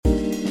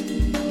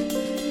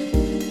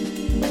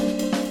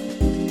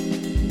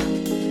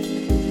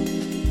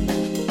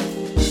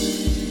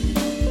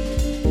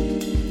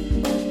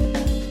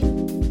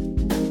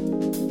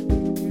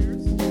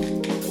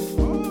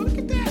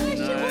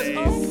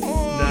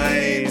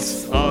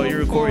nice. Oh, you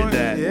recorded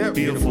that. Yeah,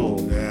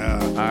 Beautiful.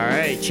 Yeah. All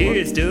right.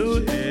 Cheers,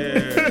 dude.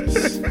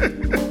 Cheers.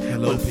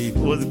 Hello,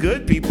 people. What's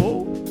good,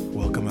 people?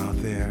 Welcome out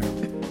there.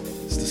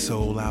 It's the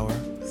Soul Hour.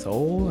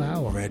 Soul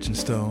Hour. Reg and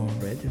Stone.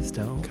 Red and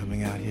Stone.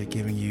 Coming out here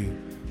giving you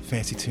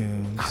fancy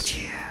tunes. Oh,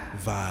 yeah.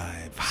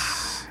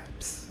 Vibes.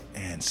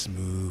 And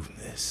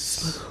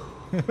smoothness.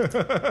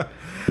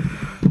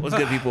 What's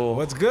good, people?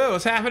 What's good?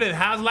 What's happening?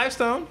 How's life,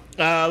 Stone?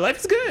 Life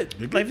is good.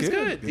 Good, Life is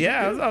good. good.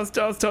 Yeah, I was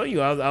telling you,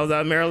 I was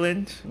out in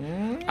Maryland.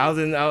 I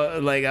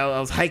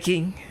was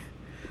hiking.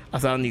 I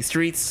was out in these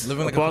streets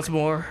Living of like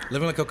Baltimore.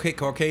 Living like a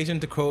Caucasian,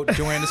 to quote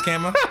Joanne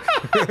Scammer.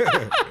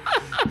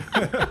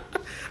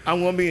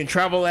 I'm gonna be in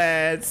travel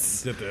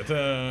ads.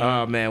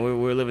 Oh man,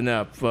 we're living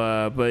up.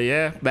 But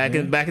yeah, back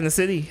in the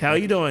city. How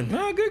you doing?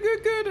 Oh, good.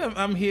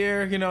 I'm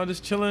here,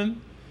 just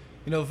chilling,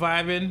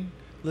 vibing,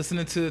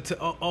 listening to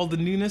all the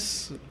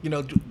newness,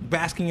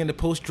 basking in the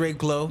post-Drake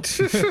glow.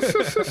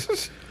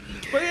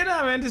 But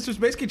man, this was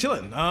basically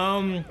chilling.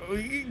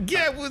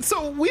 Yeah,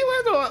 so we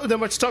don't have that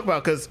much to talk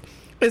about because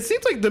it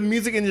seems like the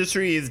music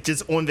industry is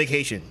just on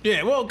vacation.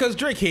 Yeah, well, because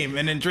Drake came,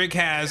 and then Drake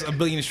has 1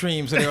 billion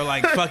streams, and they were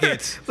like, fuck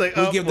it. Like,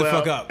 we'll give the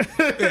fuck up.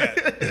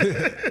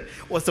 Yeah.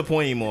 What's the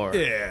point anymore?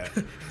 Yeah.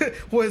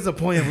 What is the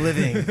point of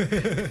living?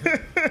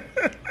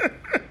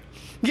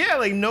 Yeah,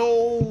 like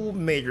no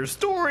major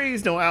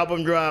stories, no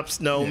album drops,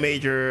 no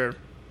major,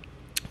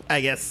 I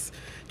guess,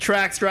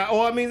 tracks drop.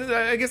 Oh, I mean,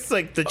 I guess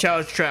like the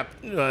Childish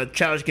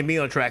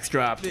Gambino tracks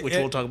dropped, which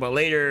we'll talk about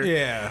later.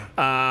 Yeah.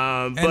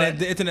 But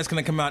the internet's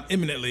going to come out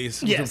imminently,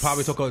 so Yes. we'll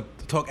probably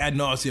talk ad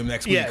nauseum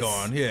next week Yes.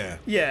 on. Yeah.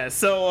 yeah,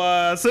 so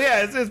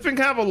yeah, it's been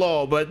kind of a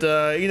lull, but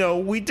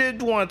we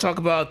did want to talk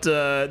about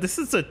this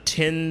is a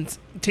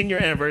 10-year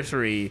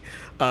anniversary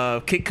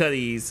of Kid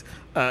Cudi's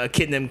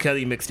Kid Named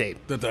Cudi mixtape,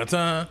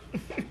 Da-da-da.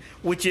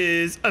 which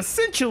is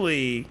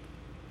essentially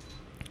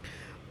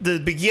the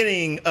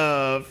beginning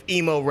of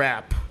emo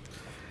rap,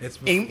 It's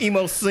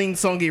emo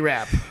sing-songy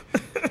rap.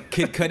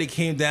 Kid Cudi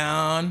came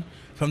down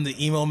from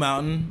the emo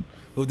mountain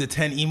with the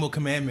 10 emo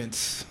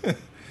commandments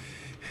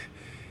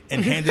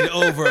and handed it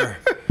over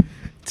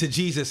to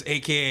Jesus,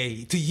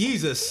 aka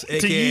Yeezus.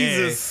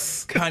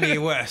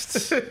 Kanye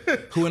West,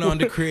 who went on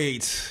to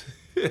create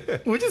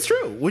Which is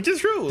true.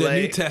 the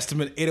New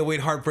Testament 808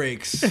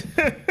 Heartbreaks.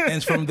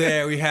 And from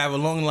there, we have a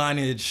long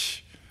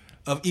lineage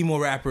of emo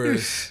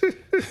rappers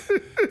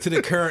to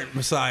the current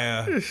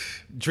Messiah,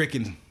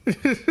 Draken. And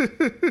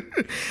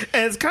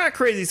it's kind of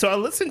crazy. So I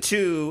listened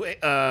to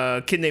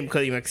Kid Named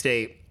Cudi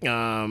mixtape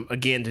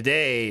again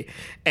today,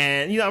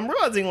 and I'm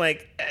realizing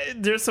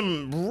there's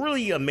some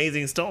really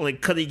amazing stuff.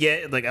 Like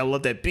Cudi I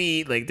love that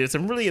beat. Like there's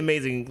some really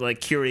amazing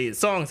curated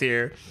songs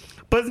here.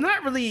 But it's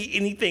not really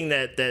anything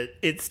that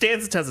it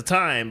stands the test of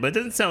time, but it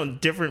doesn't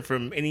sound different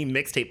from any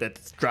mixtape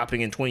that's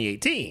dropping in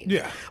 2018.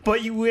 Yeah.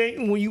 But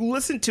when you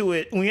listen to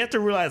it, we have to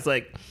realize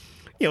 10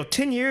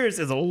 years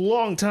is a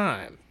long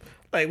time.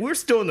 Like we're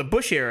still in the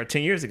Bush era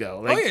 10 years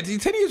ago.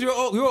 10 years we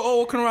were all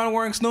walking around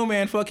wearing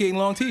snowman fucking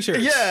long t-shirts.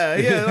 Yeah.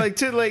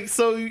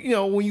 So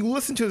when you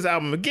listen to this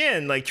album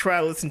again,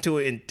 try to listen to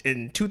it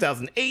in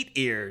 2008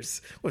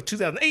 years,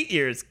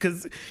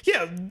 because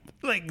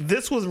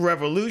this was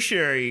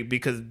revolutionary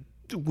because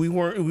we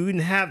didn't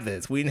have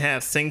this. We didn't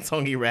have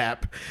sing-songy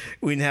rap.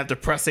 We didn't have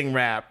depressing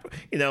rap.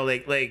 We didn't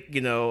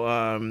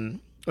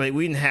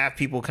have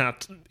people kind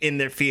of in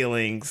their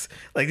feelings.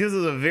 This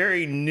is a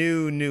very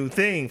new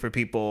thing for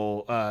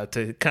people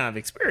to kind of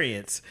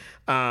experience.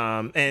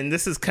 And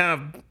this is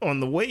kind of on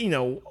the way,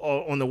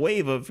 on the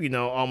wave of,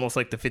 almost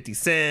like the 50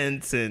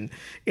 Cents and,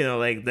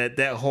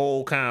 that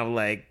whole kind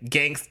of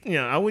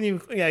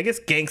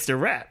gangster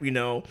rap,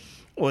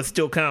 was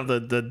still kind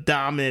of the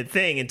dominant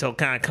thing until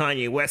kind of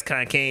Kanye West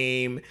kind of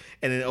came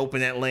and then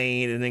opened that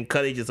lane, and then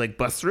Cudi just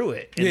bust through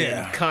it. And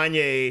then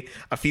Kanye,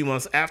 a few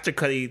months after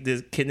Cudi,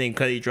 this Kid Named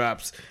Cudi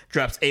drops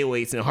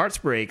 808s and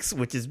Heartbreaks,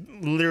 which is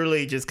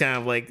literally just kind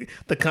of like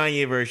the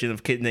Kanye version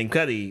of Kid Named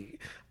Cudi.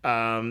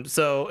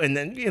 So, and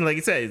then, like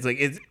you said,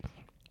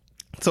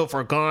 so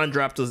For Gone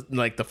dropped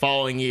the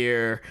following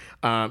year,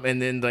 and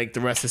then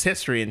the rest is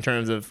history in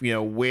terms of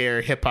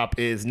where hip hop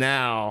is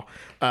now.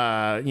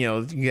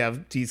 You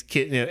have these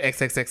kids,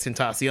 XXX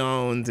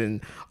Tentaciones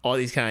and all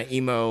these kind of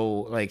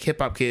emo hip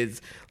hop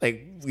kids,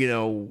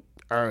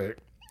 are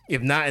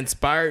if not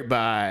inspired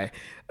by,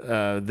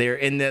 they're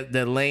in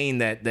the lane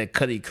that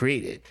Cudi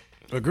created.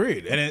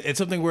 Agreed. And it's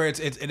something where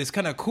it's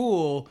kind of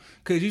cool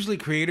because usually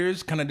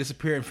creators kind of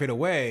disappear and fade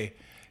away.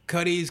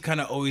 Cudi's kind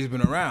of always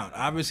been around.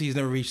 Obviously, he's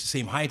never reached the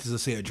same heights as,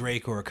 let's say, a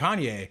Drake or a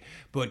Kanye,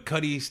 but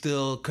Cudi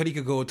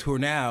could go tour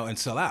now and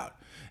sell out.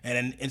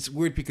 And it's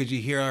weird because I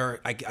hear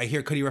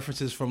Cudi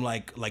references from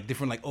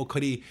different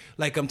Cudi,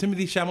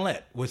 Timothy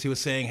Chalamet, he was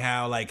saying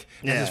how that's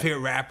his favorite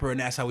rapper and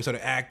that's how we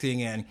started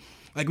acting, and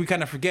we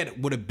kind of forget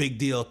what a big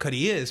deal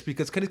Cudi is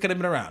because Cudi's kind of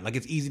been around.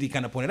 It's easy to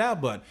kind of point it out,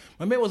 but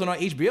my man was on our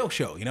HBO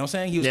show. You know what I'm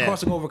saying? He was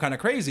crossing over kind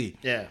of crazy.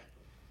 Yeah.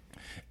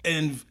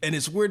 And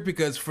it's weird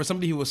because for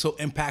somebody who was so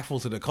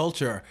impactful to the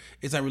culture,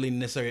 it's not really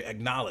necessarily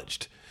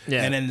acknowledged.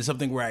 Yeah. And then it's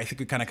something where I think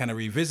we kind of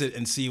revisit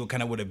and see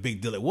what a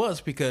big deal it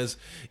was, because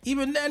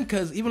even then,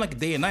 even like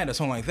Day and Night, a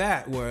song like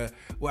that, where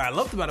I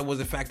loved about it was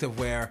the fact of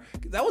where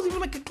that was even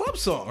like a club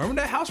song.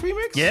 Remember that house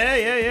remix?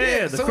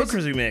 Yeah. The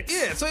Crookers remix.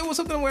 Yeah, so it was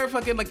something where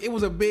fucking like it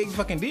was a big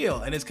fucking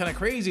deal, and it's kind of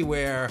crazy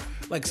where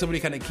like somebody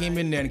kind of came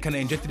in there and kind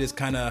of injected this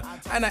kind of,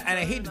 and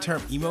I hate the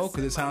term emo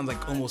because it sounds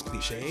like almost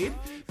cliched,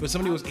 but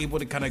somebody was able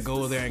to kind of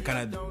go there and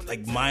kind of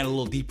like mine a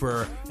little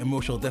deeper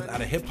emotional depth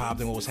out of hip hop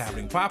than what was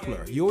happening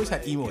popular. You always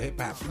had emo hip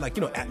hop, like,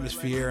 you know,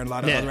 Atmosphere and a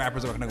lot of other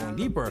rappers that were kind of going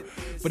deeper,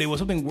 but it was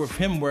something with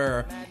him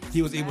where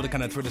he was able to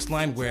kind of throw this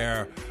line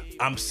where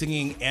I'm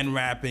singing and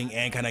rapping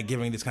and kind of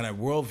giving this kind of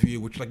worldview,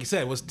 which, like you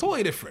said, was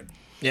totally different.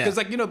 Yeah. Because,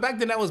 like, you know, back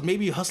then that was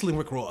maybe hustling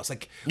Rick Ross.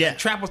 Like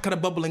trap was kind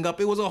of bubbling up.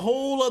 It was a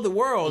whole other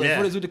world. And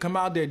for this dude to come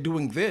out there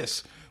doing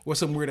this was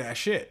some weird ass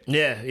shit.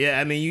 Yeah.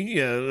 I mean,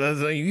 you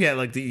had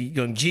like the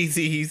young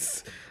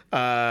Jeezys,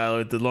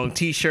 the long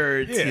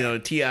T-shirts, you know,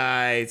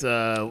 T.I.'s.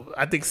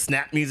 I think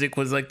Snap music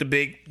was like the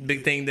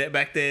big thing that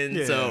back then.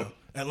 Yeah. So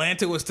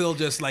Atlanta was still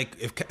just like,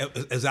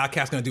 is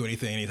Outkast gonna do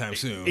anything anytime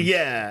soon?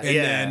 Yeah,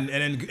 and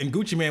then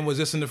Gucci Mane was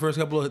just in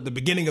the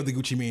beginning of the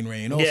Gucci Mane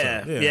reign. Also.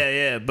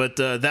 Yeah. But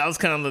that was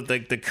kind of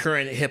like the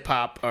current hip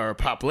hop or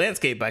pop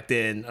landscape back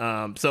then.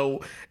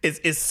 So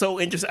it's so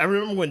interesting. I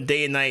remember when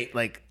Day and Night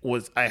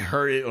I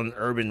heard it on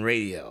urban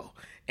radio.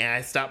 And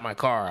I stopped my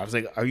car. I was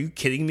like, "Are you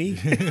kidding me?"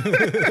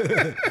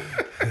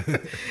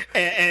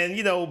 and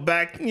you know,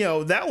 back, you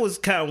know, that was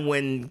kind of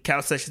when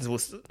Couch Sessions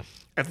was,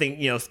 I think,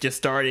 you know, just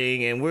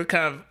starting, and we're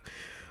kind of,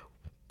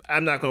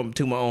 I'm not going to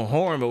toot my own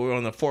horn, but we're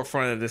on the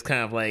forefront of this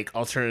kind of like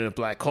alternative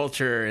black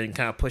culture and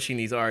kind of pushing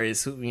these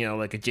artists, who, you know,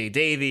 like a Jay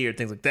Davy or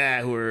things like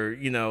that, who are,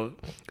 you know,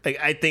 like,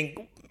 I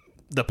think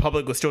the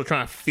public was still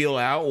trying to feel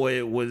out what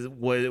it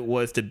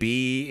was to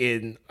be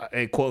in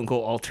a quote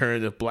unquote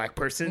alternative black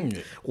person.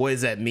 What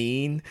does that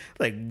mean?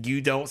 Like,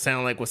 you don't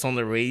sound like what's on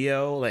the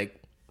radio. Like,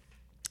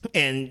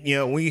 and, you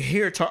know, when you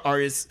hear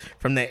artists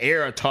from that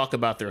era talk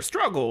about their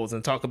struggles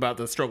and talk about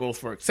the struggles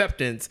for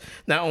acceptance,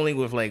 not only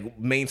with like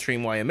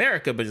mainstream white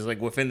America, but just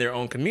like within their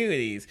own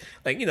communities,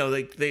 like, you know,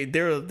 like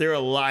there are a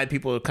lot of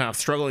people kind of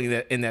struggling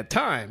in that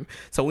time.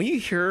 So when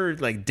you hear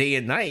like Day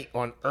and Night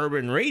on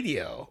urban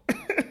radio,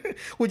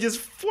 which is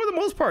for the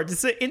most part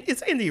it's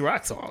indie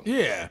rock song,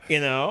 you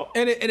know,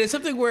 and it's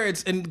something where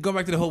and going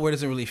back to the whole where it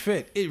doesn't really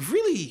fit. It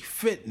really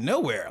fit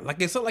nowhere.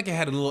 Like, it's not like it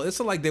had it's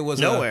not like there was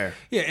nowhere.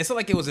 It's not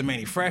like it was a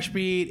Manny Fresh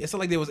beat. It's not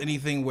like there was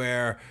anything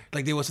where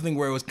like there was something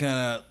where it was kind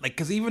of like,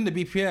 because even the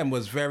BPM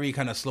was very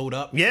kind of slowed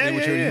up. What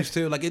you're used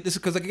to. Like, this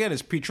because, like, again,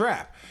 it's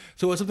pre-trap,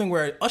 so it's something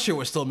where Usher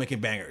was still making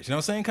bangers. You know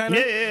what I'm saying? Kind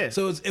of. Yeah.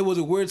 So it was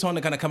a weird song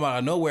to kind of come out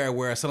of nowhere,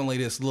 where suddenly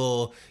this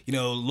little, you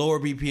know, lower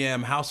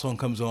BPM house song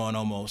comes on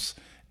almost.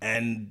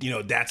 And, you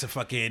know, that's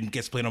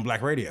gets played on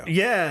black radio.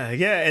 Yeah.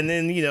 And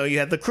then, you know, you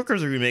had the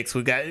Crookers remix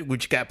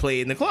which got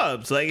played in the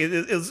clubs. Like,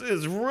 it's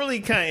really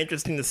kind of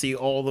interesting to see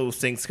all those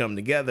things come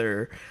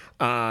together.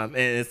 And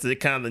it's the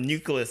kind of the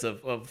nucleus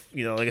of,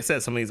 you know, like I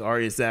said, some of these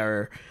artists that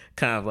are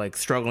kind of like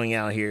struggling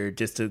out here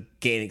just to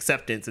gain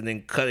acceptance, and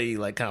then Cudi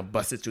like kind of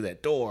busted through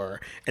that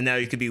door, and now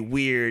you could be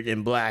weird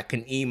and black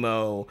and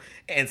emo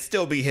and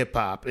still be hip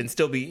hop and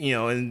still be, you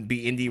know, and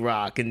be indie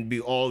rock and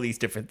be all these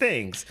different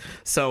things.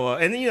 So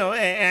and you know,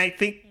 and I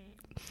think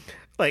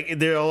like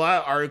there are a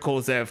lot of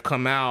articles that have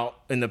come out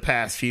in the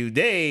past few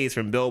days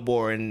from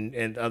Billboard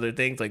and other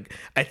things. Like,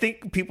 I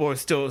think people are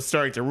still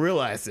starting to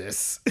realize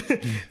this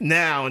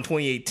now in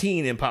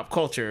 2018 in pop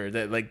culture,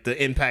 that like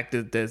the impact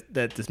that this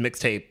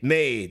mixtape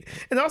made.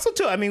 And also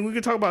too, I mean, we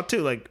could talk about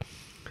too, like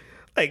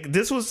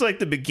this was like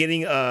the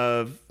beginning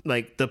of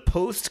like the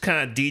post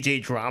kind of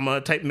DJ drama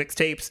type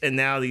mixtapes, and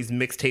now these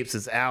mixtapes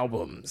as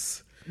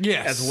albums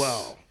as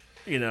well.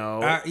 You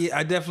know,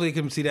 I definitely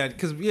can see that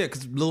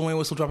because Lil Wayne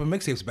was still dropping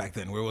mixtapes back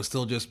then, where it was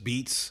still just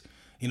beats.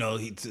 You know,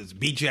 it's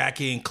beat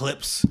jacking,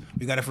 clips.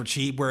 We got it for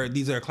cheap. Where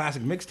these are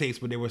classic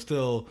mixtapes, but they were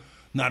still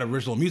not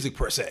original music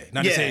per se.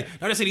 Not to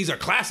say these are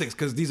classics,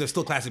 because these are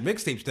still classic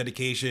mixtapes.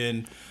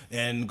 Dedication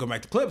and go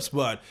back to clips,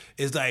 but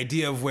is the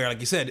idea of where,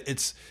 like you said,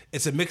 it's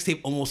a mixtape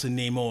almost in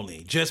name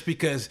only, just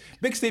because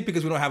mixtape,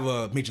 because we don't have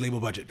a major label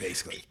budget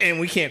basically, and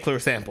we can't clear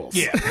samples.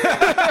 Yeah.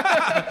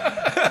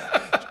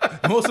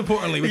 Most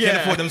importantly, we can't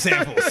afford them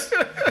samples.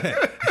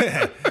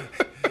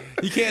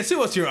 You can't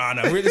sue us, Your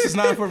Honor. This is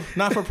not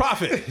for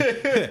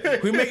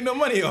profit. We make no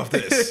money off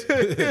this.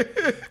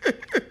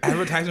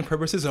 Advertising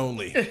purposes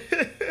only.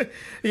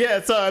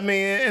 Yeah, so I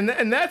mean,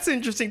 and that's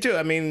interesting too.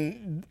 I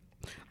mean,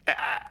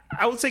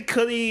 I would say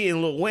Cudi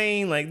and Lil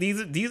Wayne, like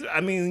these.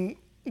 I mean,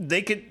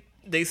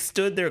 they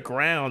stood their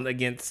ground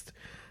against,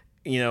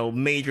 you know,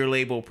 major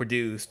label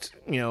produced,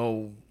 you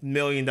know, $1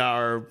 million,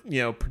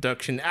 you know,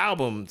 production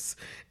albums.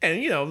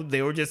 And, you know,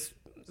 they were just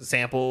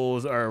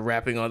samples or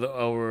rapping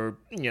over,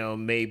 you know,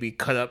 maybe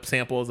cut up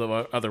samples of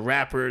other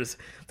rappers,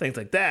 things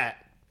like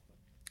that,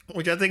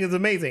 which I think is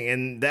amazing.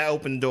 And that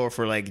opened the door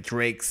for like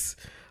Drake's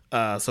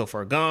So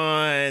Far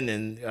Gone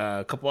and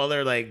a couple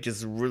other like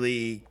just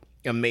really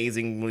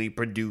amazingly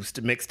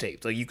produced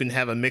mixtapes. Like, you can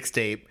have a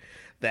mixtape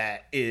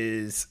that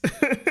is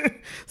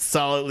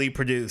solidly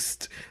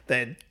produced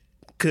that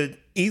could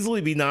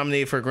easily be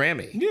nominated for a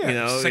Grammy. Yeah, you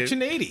know,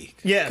 Section 80.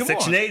 Yeah, Come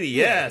Section on. 80.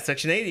 Yeah,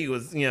 Section 80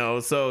 was, you know,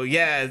 so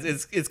yeah,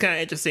 it's kind of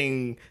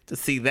interesting to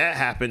see that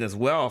happen as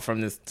well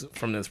from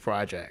this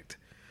project.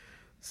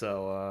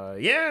 So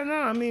yeah, no,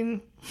 I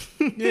mean,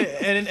 yeah,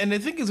 and the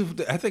thing is,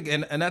 I think,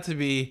 and not to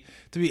be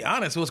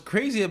honest, what's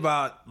crazy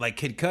about like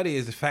Kid Cudi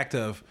is the fact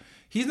of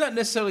he's not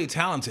necessarily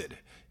talented.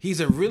 He's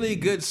a really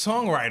good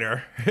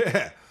songwriter,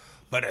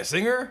 but a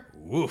singer,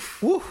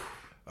 woof.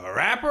 A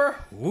rapper,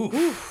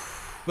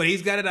 woof. But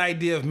he's got an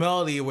idea of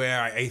melody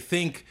where I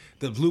think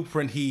the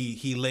blueprint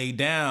he laid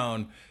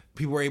down,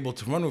 people were able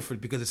to run with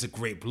it because it's a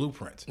great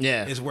blueprint.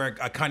 Yeah, it's where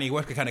Kanye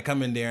West could kind of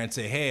come in there and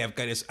say, "Hey, I've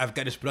got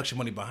this production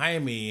money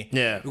behind me.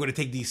 Yeah, we're going to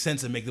take these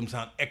synths and make them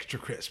sound extra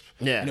crisp.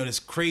 Yeah, you know, this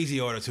crazy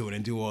order to it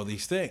and do all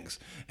these things."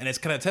 And it's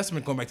kind of a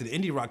testament going back to the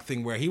indie rock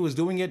thing where he was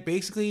doing it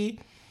basically.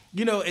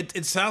 You know,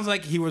 it sounds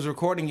like he was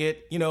recording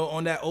it, you know,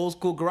 on that old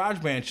school garage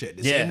band shit.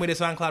 The same way the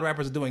SoundCloud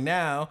rappers are doing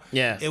now.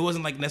 Yeah. It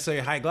wasn't like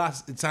necessarily high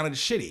gloss. It sounded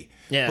shitty.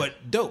 Yeah.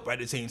 But dope at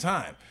the same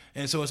time.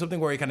 And so it's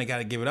something where you kind of got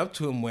to give it up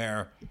to him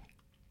where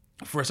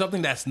for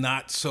something that's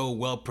not so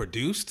well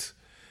produced,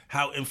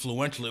 how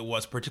influential it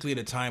was, particularly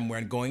at a time where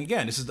going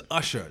again, this is the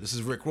Usher, this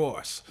is Rick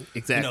Ross.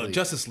 Exactly. You know,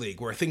 Justice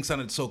League, where things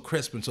sounded so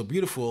crisp and so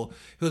beautiful,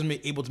 he was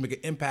able to make an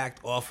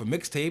impact off a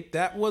mixtape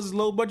that was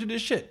low budget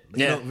as shit.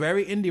 You know,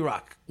 very indie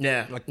rock.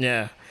 Yeah.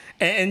 Yeah.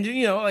 And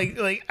you know,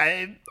 like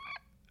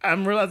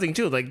I'm realizing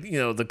too, like, you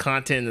know, the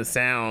content, the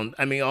sound.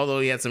 I mean, although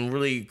he had some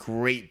really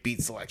great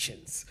beat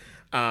selections,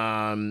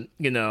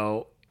 you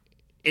know,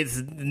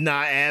 it's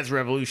not as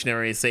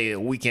revolutionary as say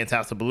Weeknd's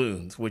House of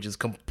Balloons, which is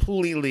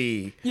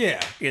completely,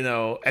 you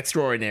know,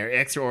 extraordinary.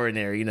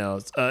 You know,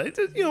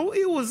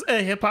 it was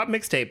a hip hop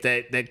mixtape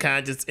that kind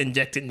of just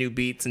injected new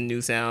beats and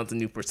new sounds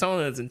and new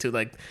personas into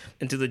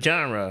the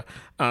genre.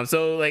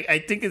 So like I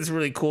think it's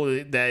really cool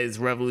that it's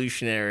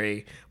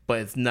revolutionary, but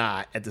it's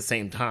not at the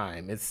same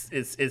time. It's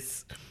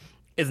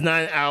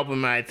not an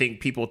album I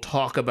think people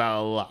talk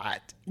about a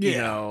lot. You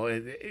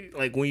know,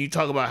 like when you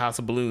talk about House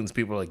of Balloons,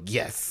 people are like,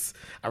 yes,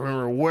 I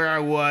remember where I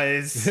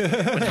was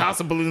when House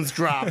of Balloons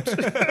dropped.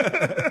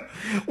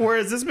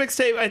 Whereas this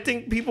mixtape, I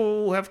think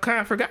people have kind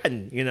of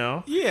forgotten, you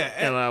know? Yeah.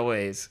 In a lot of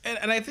ways.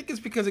 And I think it's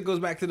because it goes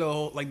back to the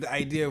whole, like the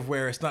idea of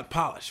where it's not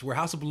polished, where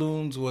House of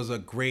Balloons was a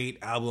great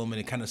album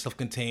and it kind of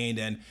self-contained.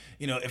 And,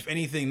 you know, if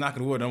anything, knock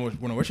on wood, I don't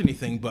want to wish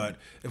anything, but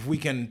if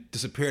Weeknd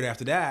disappeared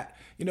after that,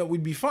 you know,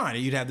 we'd be fine.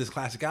 And you'd have this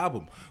classic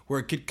album.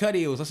 Where Kid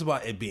Cudi, it was less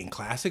about it being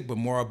classic, but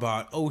more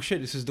about, oh shit,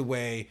 this is the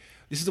way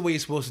you're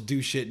supposed to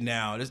do shit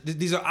now.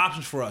 These are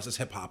options for us as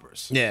hip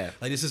hoppers. Yeah.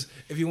 Like this is,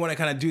 if you want to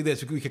kind of do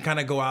this, we can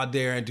kind of go out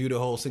there and do the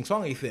whole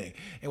sing-songy thing.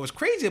 And what's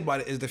crazy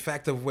about it is the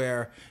fact of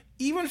where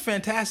even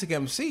fantastic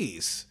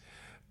MCs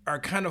are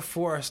kind of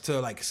forced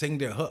to like sing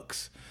their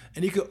hooks.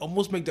 And you could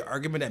almost make the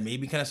argument that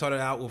maybe kind of started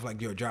out with like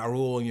your Ja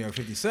Rule and your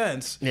 50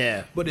 Cents.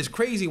 Yeah. But it's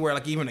crazy where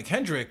like even a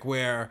Kendrick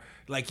where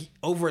like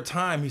over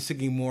time he's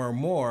singing more and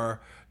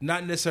more,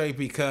 not necessarily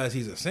because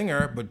he's a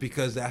singer, but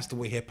because that's the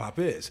way hip hop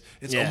is.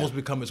 It's almost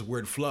become its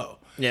weird flow.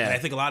 Yeah. And I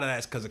think a lot of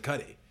that's because of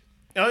Cudi.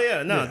 Oh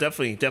yeah, no,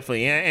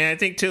 definitely. And I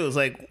think too, it's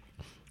like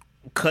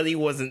Cudi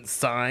wasn't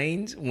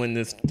signed when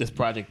this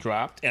project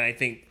dropped. And I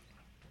think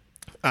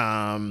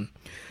I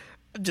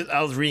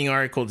was reading an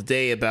article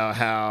today about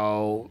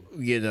how,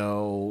 you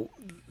know,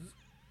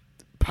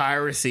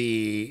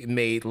 piracy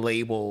made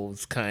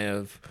labels kind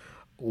of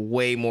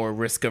way more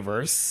risk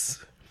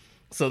averse.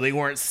 So they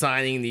weren't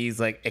signing these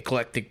like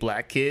eclectic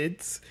black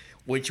kids,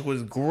 which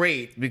was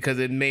great because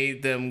it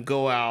made them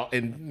go out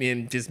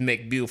and just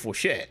make beautiful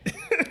shit.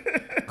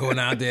 Going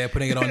out there,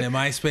 putting it on their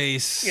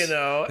MySpace, you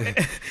know,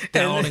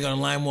 downloading on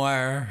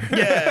LimeWire.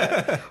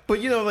 Yeah, but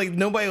you know, like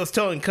nobody was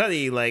telling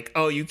Cudi like,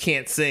 "Oh, you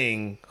can't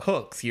sing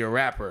hooks. You're a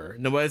rapper."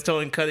 Nobody's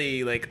telling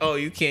Cudi like, "Oh,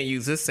 you can't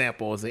use this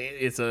sample.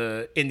 It's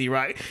a indie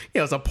rock. You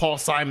know, it's a Paul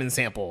Simon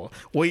sample."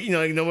 Well, you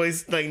know, like,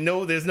 nobody's like,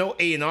 no, there's no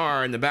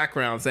A&R in the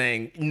background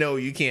saying, "No,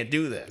 you can't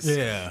do this."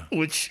 Yeah,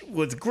 which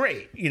was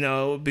great, you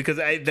know, because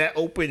that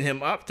opened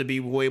him up to be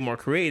way more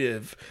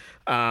creative.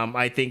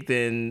 I think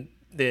than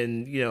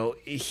you know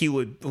he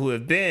would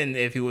have been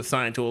if he was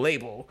signed to a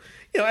label.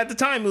 You know, at the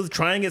time he was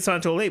trying to get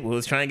signed to a label. He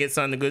was trying to get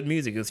signed to Good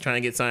Music. He was trying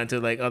to get signed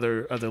to like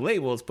other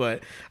labels.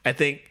 But I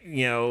think,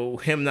 you know,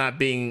 him not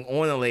being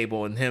on a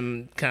label and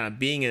him kind of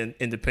being an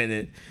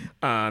independent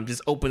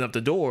just opened up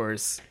the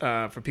doors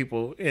for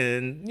people.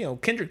 And, you know,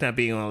 Kendrick not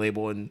being on a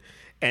label and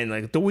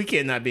like The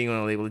Weeknd not being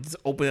on a label, just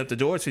opened up the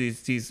doors for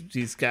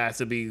these guys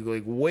to be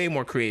like way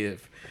more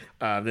creative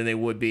than they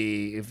would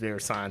be if they're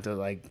signed to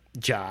like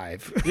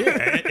Jive.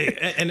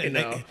 Yeah, and you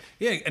know?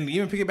 and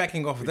even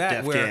piggybacking off of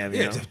that,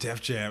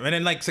 Def Jam, and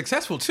then like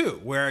successful too,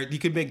 where you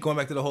could make going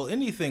back to the whole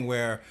indie thing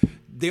where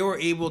they were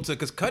able to,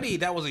 because Cudi,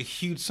 that was a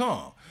huge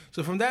song.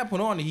 So from that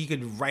point on, he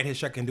could write his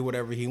check and do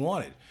whatever he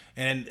wanted.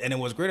 And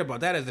what's great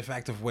about that is the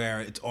fact of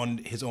where it's on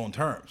his own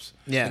terms.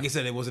 Yeah. Like I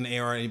said, it wasn't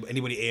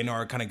anybody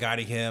A&R kind of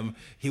guiding him.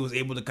 He was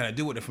able to kind of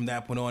do it. And from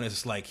that point on,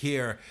 it's like,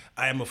 here,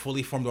 I am a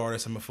fully formed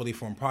artist. I'm a fully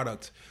formed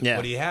product. Yeah.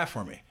 What do you have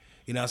for me?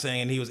 You know what I'm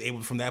saying? And he was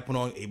able, from that point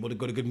on, able to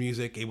go to good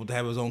music, able to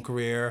have his own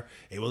career,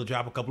 able to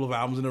drop a couple of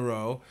albums in a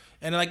row.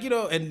 And like, you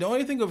know, and the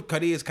only thing of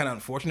Cudi is kind of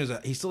unfortunate is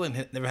that he still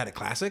never had a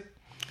classic.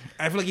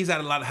 I feel like he's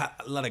had a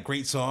lot of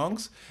great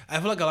songs. I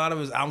feel like a lot of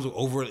his albums were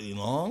overly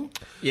long.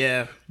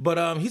 Yeah.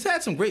 But he's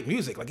had some great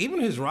music. Like, even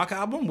his rock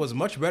album was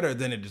much better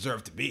than it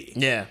deserved to be.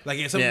 Yeah. Like,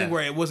 it's something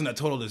where it wasn't a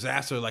total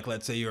disaster, like,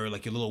 let's say your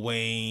Lil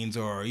Wayne's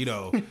or, you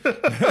know...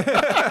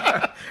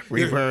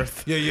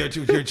 Rebirth.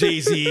 Your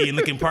Jay-Z and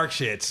Linkin Park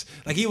shits.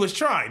 Like, he was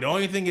trying. The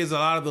only thing is a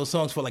lot of those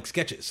songs felt like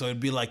sketches. So it'd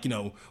be like, you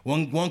know,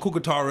 one cool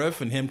guitar riff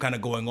and him kind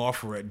of going off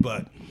for it.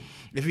 But...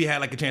 if he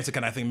had like a chance to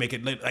kind of, I think, make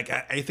it like,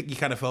 I think he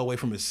kind of fell away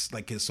from his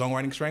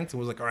songwriting strength and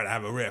was like, all right, I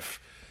have a riff,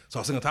 so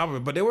I'll sing on top of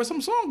it. But there were some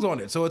songs on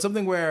it, so it's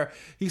something where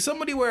he's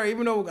somebody where,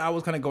 even though I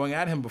was kind of going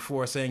at him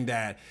before saying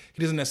that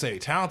he isn't necessarily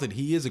talented,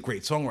 he is a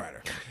great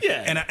songwriter.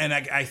 Yeah, and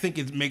I think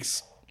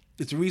it's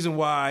the reason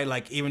why,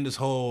 like, even this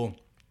whole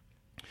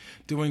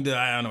doing the,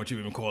 I don't know what you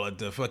even call it,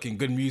 the fucking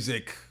good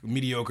music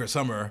mediocre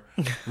summer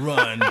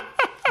run.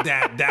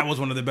 That was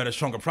one of the better,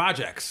 stronger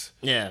projects.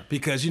 Yeah.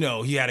 Because, you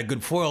know, he had a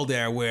good foil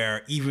there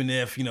where even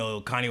if, you know,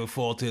 Kanye would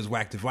fall to his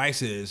whack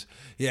devices,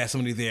 he had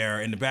somebody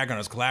there in the background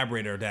as a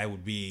collaborator that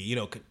would be, you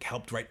know,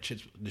 helped right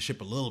the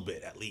ship a little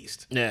bit at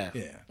least. Yeah.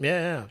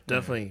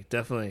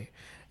 Definitely.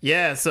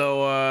 Yeah.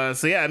 So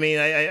yeah, I mean,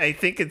 I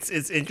think it's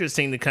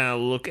interesting to kind of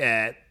look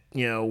at,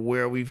 you know,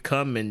 where we've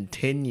come in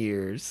 10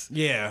 years.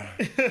 Yeah.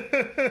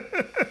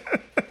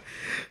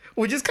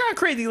 Which is kind of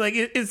crazy. Like,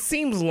 it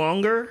seems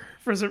longer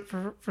for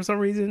some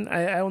reason.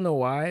 I don't know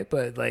why,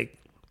 but like,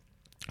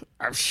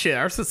 our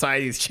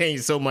society's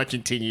changed so much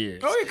in 10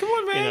 years. Oh yeah, come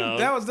on, man. You know?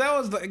 That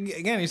was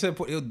again. You said,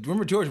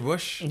 remember George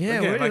Bush? Yeah,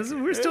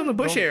 again, we're still in the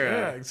Bush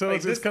era. Yeah, so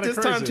like, it's kind of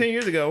this crazy. time 10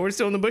 years ago, we're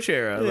still in the Bush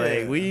era. Yeah.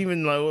 Like, we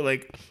even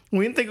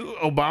we didn't think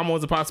Obama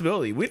was a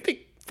possibility. We didn't think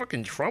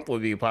fucking Trump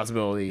would be a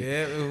possibility.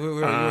 Yeah, we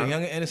were young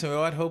and innocent. We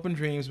all had hope and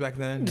dreams back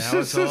then. Now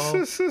it's all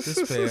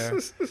despair.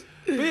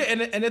 But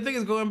yeah, and the thing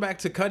is, going back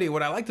to Cudi,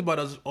 what I liked about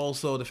it was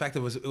also the fact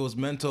that it was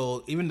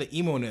mental, even the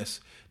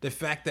emo-ness, the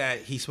fact that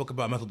he spoke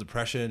about mental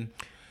depression,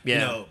 Yeah.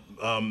 you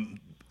know,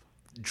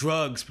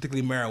 drugs,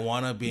 particularly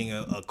marijuana, being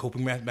a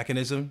coping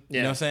mechanism, you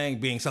know what I'm saying,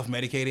 being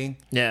self-medicating.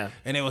 Yeah.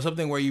 And it was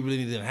something where you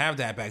really didn't have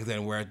that back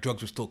then, where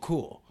drugs were still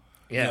cool.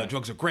 Yeah. You know,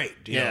 drugs are great.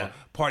 You know,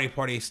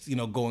 parties, you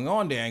know, going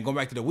on there. And going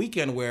back to The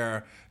Weeknd,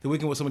 where The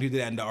Weeknd was somebody who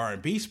did that in the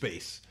R&B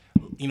space,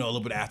 you know, a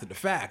little bit after the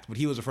fact. But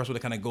he was the first one to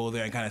kind of go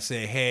there and kind of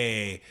say,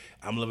 hey,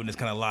 I'm living this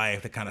kind of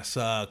life that kind of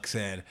sucks.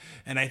 And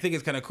I think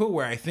it's kind of cool,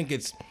 where I think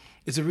it's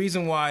a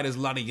reason why there's a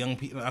lot of young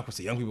people, I would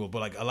say young people, but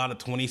like a lot of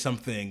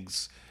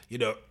 20-somethings, you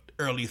know,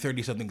 early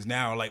 30-somethings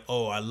now are like,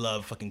 oh, I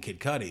love fucking Kid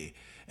Cudi.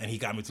 And he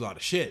got me through a lot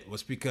of shit,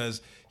 was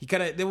because he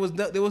kind of, there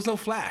was no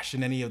flash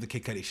in any of the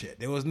Kid Cudi shit.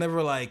 There was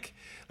never like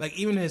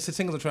even his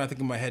singles, I'm trying to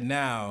think in my head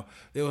now,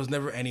 there was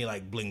never any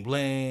like bling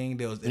bling,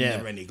 there was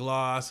never any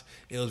gloss.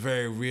 It was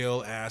very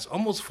real ass,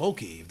 almost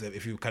folky,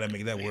 if you kind of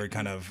make that word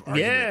kind of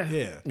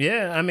argument.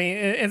 Yeah. I mean,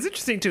 it's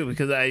interesting too,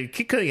 because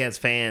Kid Cudi has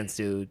fans,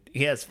 dude.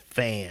 He has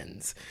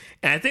fans.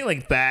 And I think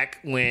like back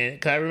when,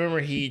 cause I remember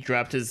he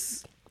dropped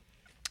his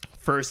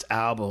first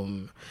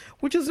album,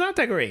 which is not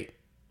that great.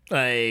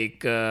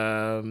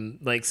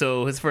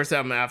 So his first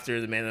album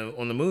after the Man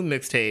on the Moon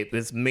mixtape,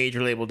 his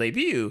major label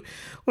debut,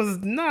 was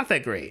not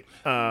that great.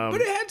 But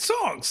it had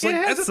songs. Like,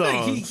 that's the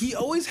thing. He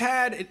always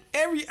had, in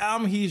every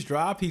album he's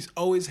dropped, he's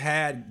always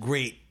had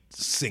great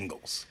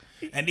singles.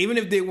 And even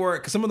if they were,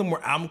 because some of them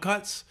were album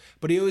cuts,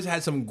 but he always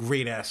had some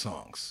great ass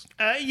songs.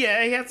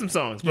 Yeah, he had some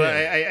songs, but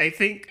I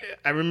think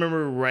I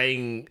remember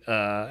writing.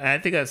 And I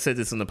think I've said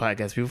this on the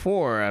podcast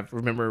before. I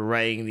remember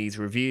writing these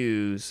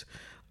reviews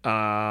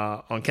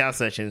on Cal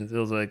Sessions. It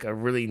was like a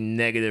really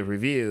negative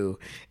review,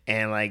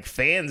 and like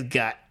fans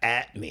got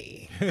at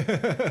me.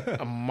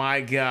 Oh my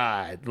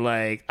God,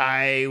 like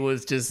I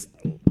was just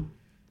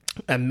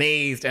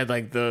amazed at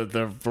like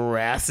the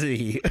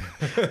veracity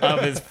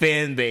of his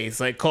fan base,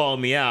 like calling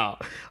me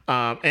out.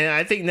 And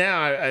I think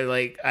now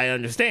I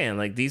understand,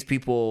 like, these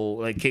people,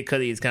 like Kid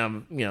Cudi is kind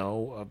of, you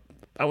know,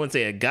 I wouldn't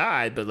say a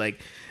god, but like,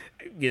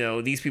 you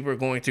know, these people are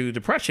going through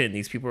depression.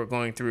 These people are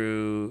going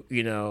through,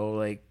 you know,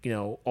 like, you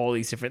know, all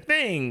these different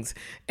things.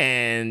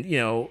 And, you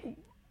know,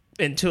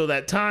 until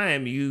that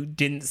time, you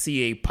didn't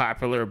see a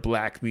popular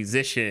black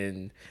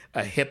musician,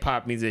 a hip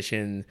hop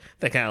musician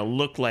that kind of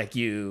looked like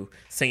you,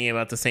 singing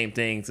about the same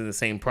things and the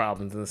same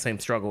problems and the same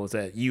struggles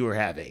that you were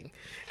having.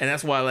 And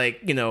that's why, like,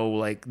 you know,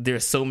 like,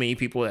 there's so many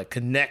people that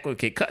connect with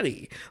Kid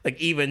Cudi, like,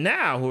 even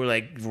now, who are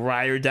like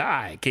ride or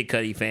die Kid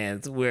Cudi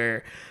fans,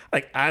 where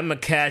like I'm a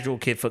casual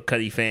Kid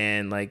Cudi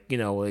fan, like, you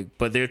know, like,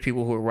 but there's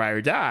people who are ride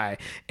or die,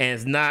 and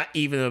it's not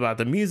even about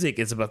the music,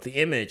 it's about the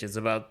image, it's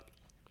about,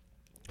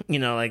 you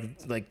know,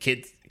 like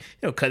kids,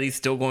 you know, Cudi's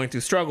still going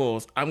through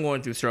struggles. I'm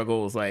going through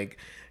struggles. Like,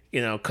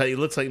 you know, Cudi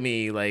looks like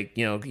me. Like,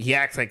 you know, he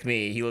acts like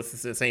me. He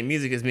listens to the same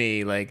music as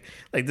me. Like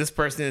this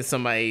person is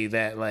somebody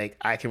that like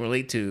I can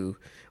relate to.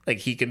 Like,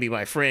 he can be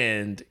my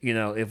friend, you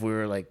know, if we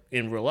were like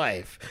in real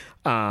life.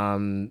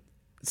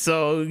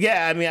 So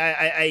yeah, I mean,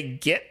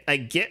 I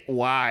get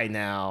why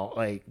now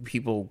like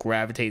people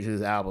gravitate to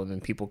this album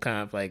and people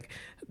kind of like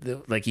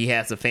he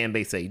has the fan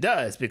base that he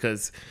does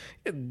because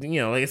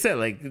like I said,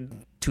 like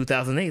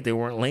 2008 there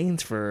weren't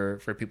lanes for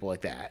people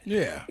like that.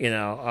 Yeah, and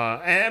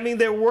I mean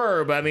there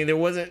were, but I mean there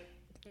wasn't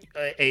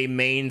a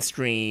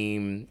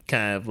mainstream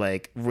kind of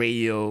like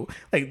radio,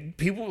 like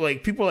people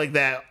like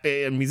that,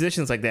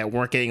 musicians like that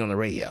weren't getting on the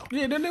radio.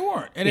 Yeah, then they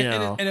weren't.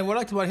 And what I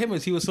liked about him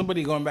is he was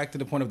somebody going back to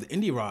the point of the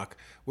indie rock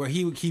where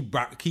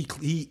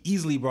he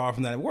easily brought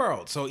from that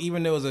world. So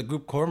even there was a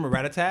group called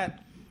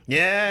Rat-a-tat.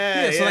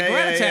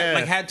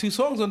 Rat-a-tat had 2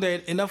 songs on there.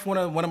 Enough. One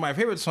of my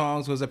favorite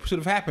songs was "The Pursuit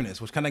of Happiness,"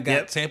 which kind of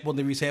got sampled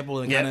and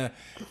resampled and kind of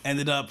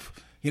ended up.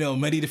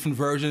 Many different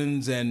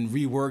versions and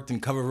reworked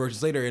and cover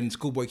versions later in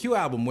Schoolboy Q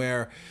album,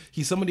 where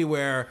he's somebody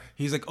where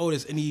he's like, oh,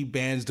 this indie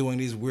band's doing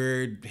these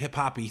weird hip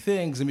hoppy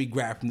things, and we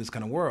grab from this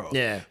kind of world.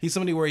 Yeah, he's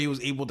somebody where he was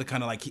able to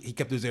kind of like he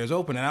kept his ears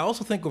open, and I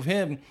also think of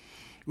him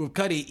with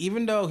Cudi,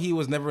 even though he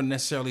was never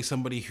necessarily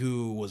somebody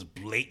who was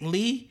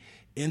blatantly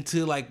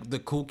into like the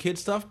cool kid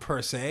stuff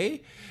per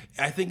se.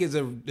 I think there's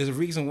a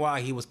reason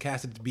why he was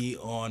casted to be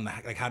on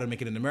like How to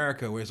Make It in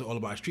America, where it's all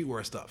about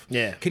streetwear stuff.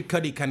 Yeah, Kid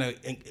Cudi kind of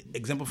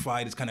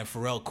exemplified this kind of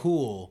Pharrell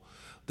cool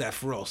that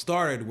Pharrell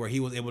started, where he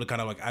was able to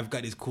kind of like, I've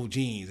got these cool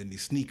jeans and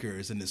these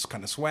sneakers and this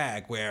kind of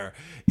swag, where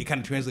it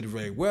kind of translated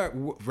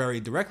very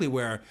directly.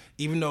 Where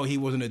even though he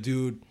wasn't a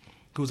dude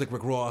who was like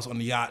Rick Ross on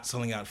the yacht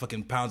selling out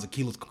fucking pounds of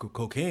kilos of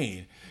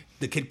cocaine,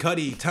 the Kid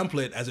Cudi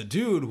template as a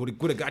dude would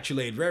have got you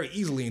laid very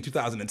easily in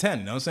 2010.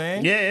 You know what I'm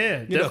saying?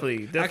 Yeah,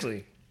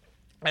 definitely.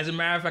 As a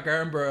matter of fact, I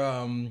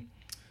remember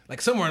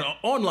like somewhere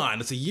online,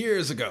 it's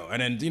years ago,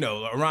 and then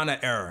around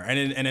that era,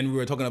 and then we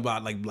were talking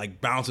about like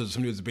bouncers.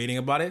 Somebody was debating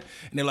about it,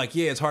 and they're like,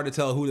 yeah, it's hard to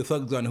tell who the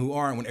thugs are and who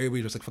aren't when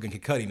everybody's just like fucking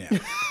Kid Cudi now.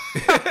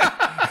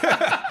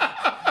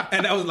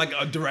 And that was like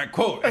a direct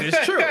quote. And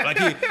it's true. Like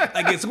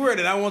it's weird,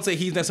 and I won't say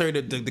he's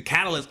necessarily the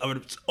catalyst of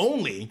it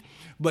only.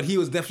 But he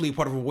was definitely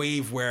part of a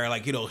wave where,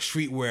 like,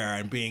 streetwear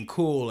and being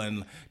cool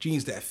and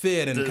jeans that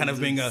fit and kind of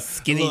being a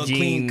skinny jean,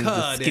 clean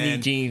cut, skinny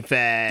jean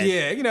fad.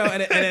 Yeah,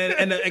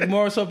 and like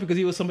more so because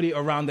he was somebody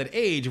around that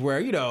age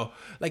where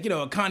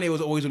Kanye was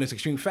always in this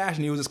extreme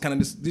fashion. He was just kind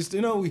of this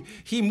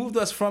he moved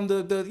us from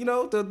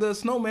the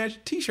snowman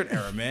t-shirt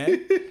era,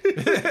 man.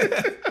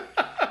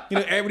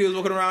 Everybody was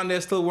walking around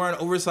there still wearing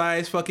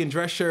oversized fucking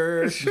dress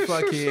shirts,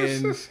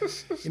 fucking,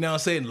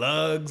 saying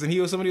lugs, and he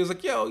was somebody who was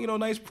like, yo,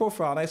 nice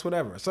profile, nice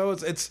whatever. So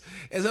it's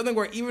something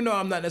where even though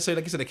I'm not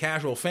necessarily, like you said, a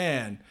casual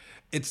fan,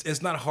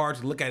 it's not hard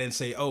to look at it and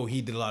say, oh,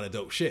 he did a lot of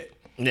dope shit.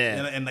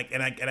 Yeah.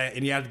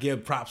 And you have to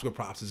give props where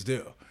props is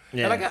due.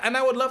 Yeah. And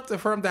I would love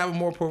for him to have a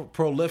more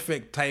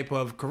prolific type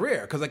of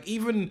career. Because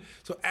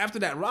so after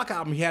that rock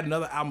album, he had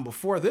another album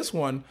before this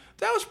one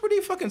that was pretty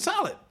fucking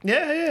solid.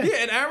 Yeah. Yeah,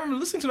 and I remember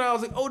listening to it, I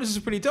was like, oh, this is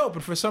pretty dope.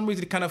 And for some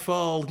reason, it kind of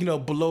fell,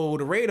 below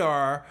the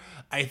radar.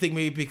 I think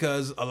maybe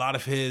because a lot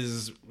of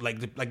his,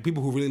 like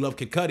people who really love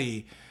Kid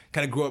Cudi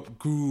kind of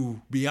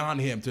grew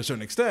beyond him to a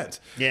certain extent.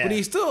 Yeah. But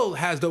he still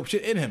has dope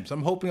shit in him. So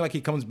I'm hoping like he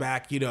comes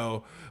back,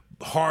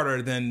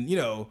 harder than,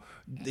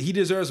 he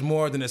deserves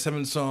more than a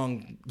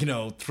 7-song,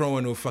 throw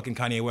in with fucking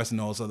Kanye West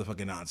and all this other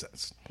fucking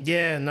nonsense.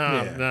 Yeah,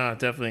 no,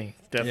 definitely.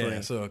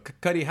 Yeah, so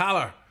Cudi,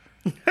 holler.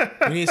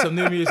 We need some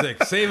new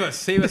music. Save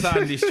us out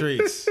in these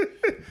streets.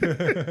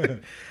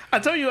 I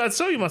told you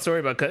my story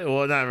about Cudi.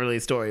 Well, not really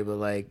a story, but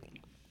like,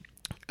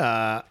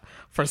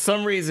 for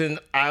some reason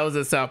I was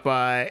at South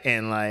by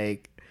and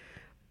like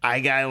I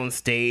got on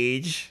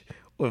stage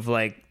with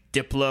like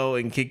Diplo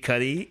and Kid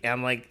Cudi, and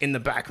I'm like in the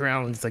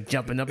background just like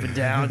jumping up and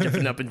down,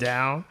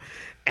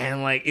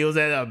 and like it was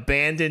at an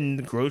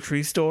abandoned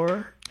grocery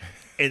store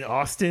in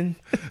Austin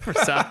for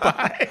South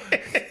by.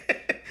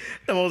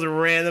 The most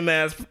random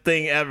ass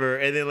thing ever.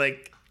 And then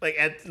like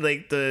at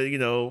like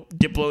the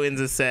Diplo ends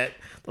the set,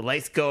 the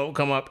lights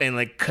come up, and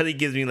like Cudi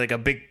gives me like a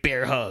big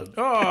bear hug.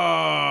 Oh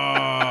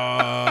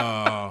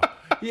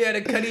yeah,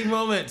 the Cudi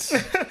moments.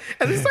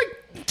 And it's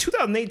like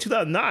 2008,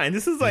 2009.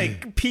 This is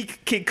like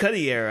peak Kid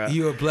Cudi era.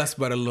 You were blessed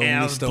by the lonely and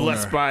I was stoner.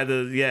 Blessed by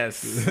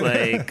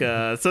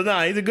so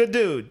he's a good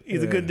dude.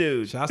 He's a good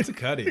dude. Shouts to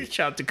Cudi.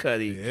 Shout to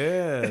Cudi.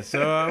 Yeah.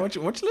 So what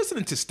you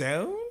listening to,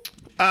 Stone?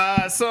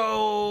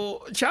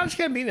 So Childish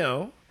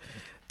Gambino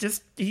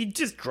he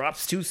just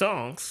drops 2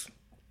 songs,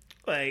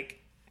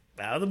 like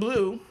out of the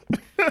blue.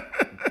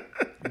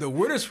 The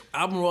weirdest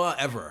album rollout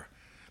ever.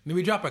 Then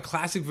we drop a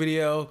classic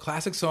video,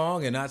 classic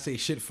song, and not say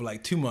shit for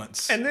like 2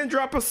 months. And then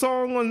drop a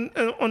song on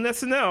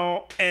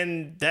SNL,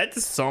 and that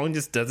song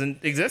just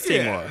doesn't exist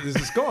anymore. It's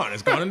just gone.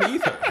 It's gone in the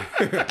ether.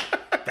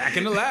 Back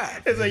in the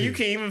lab. It's like you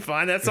can't even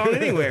find that song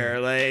anywhere.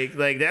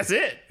 like that's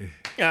it.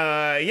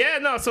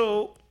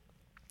 So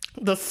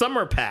the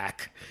Summer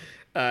Pack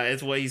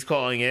is what he's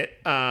calling it.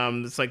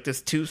 It's like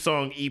this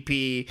 2-song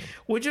EP,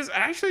 which is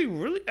actually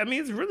really,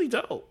 it's really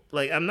dope.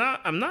 Like I'm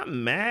not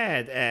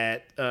mad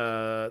at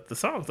the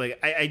songs.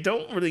 Like I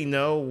don't really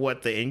know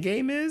what the end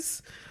game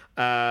is,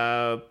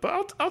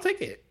 but I'll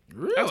take it.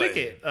 Really? I'll take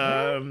it.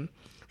 The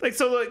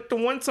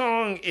one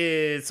song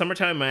is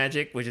 "Summertime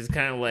Magic," which is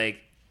kind of like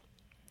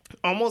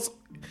almost.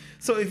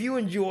 So if you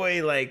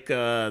enjoy like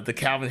the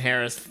Calvin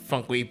Harris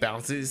funk wave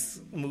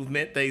bounces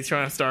movement that he's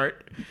trying to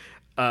start,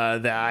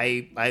 that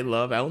I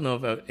love. I don't know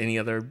if any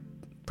other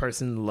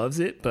person loves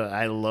it, but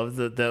I love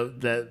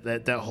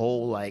that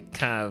whole like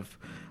kind of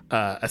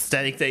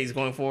aesthetic that he's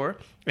going for.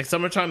 Like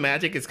Summertime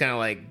Magic is kind of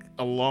like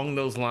along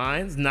those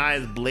lines, not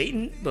as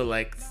blatant, but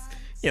like,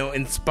 you know,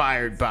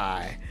 inspired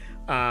by.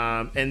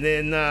 And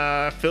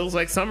then Feels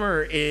Like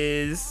Summer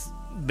is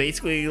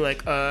basically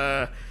like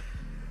a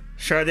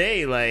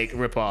Sade like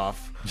ripoff.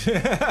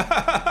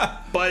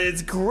 But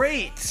it's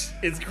great.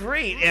 It's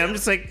great. And I'm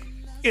just like,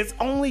 it's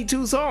only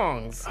 2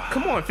 songs.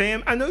 Come on,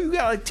 fam. I know you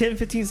got like 10,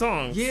 15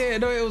 songs. Yeah,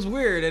 no, it was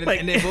weird. And, like,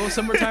 and they both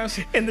Summertime.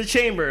 In the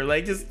chamber.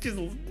 Like, just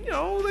you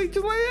know, like,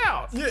 just lay it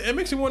out. Yeah, it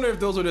makes me wonder if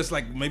those are just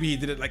like, maybe he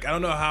did it, like, I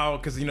don't know how,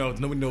 because, you know,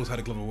 nobody knows how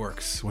the Glover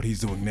works, what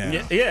he's doing now.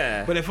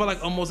 Yeah. But it felt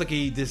like almost like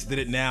he just did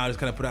it now, just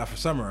kind of put it out for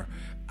summer.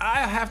 I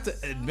have to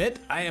admit,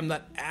 I am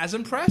not as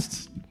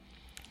impressed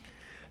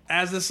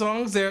as the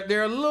songs.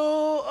 They're a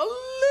little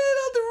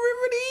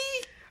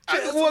derivative.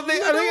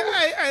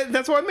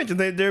 That's what I mentioned.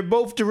 They're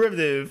both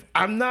derivative.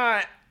 I'm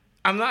not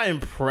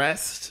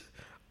impressed,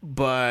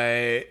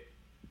 but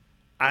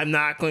I'm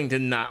not going to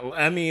not.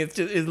 I mean, it's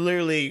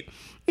literally,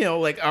 you know,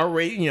 like our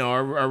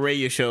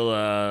radio show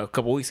a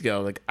couple weeks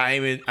ago. Like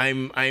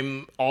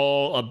I'm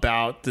all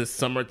about the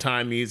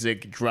summertime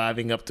music,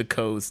 driving up the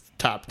coast,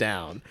 top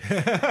down,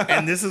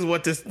 and this is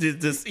what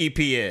this EP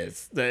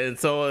is. And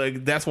so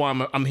like, that's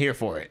why I'm here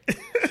for it.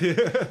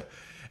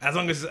 As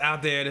long as it's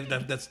out there,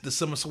 that's the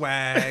summer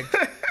swag.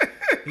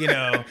 You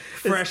know,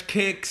 fresh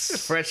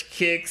kicks.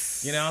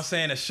 You know what I'm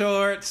saying? The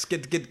shorts,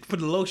 put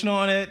the lotion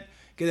on it,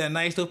 get that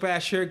nice dope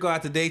ass shirt, go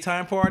out to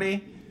daytime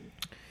party.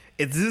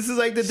 This is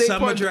like the daytime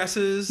summer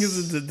dresses.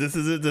 This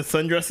is the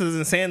sundresses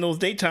and sandals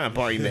daytime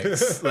party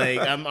mix.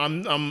 Like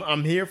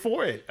I'm here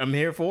for it. I'm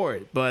here for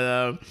it.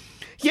 But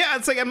yeah,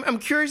 it's like I'm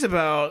curious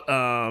about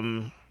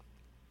kind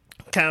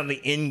of the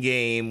end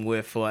game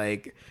with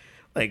like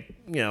you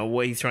know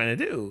what he's trying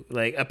to do.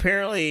 Like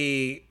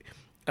apparently,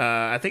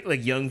 I think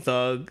like Young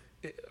Thug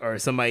or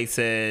somebody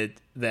said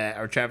that,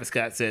 or Travis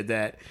Scott said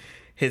that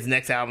his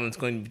next album is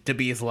going to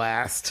be his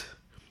last.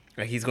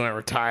 Like he's going to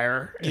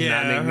retire and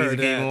not make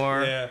music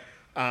anymore. Yeah.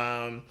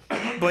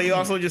 But he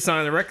also just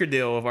signed a record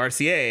deal with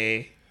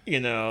RCA. You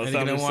know, and so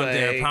he's gonna want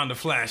their like, pound of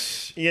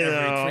flesh you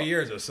every know, 3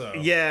 years or so.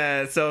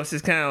 Yeah, so it's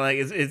just kind of like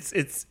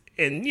it's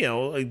and you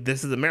know like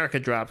This Is America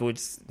dropped,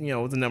 which you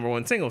know was the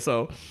 #1 single.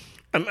 So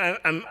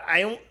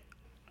I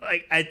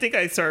think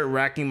I started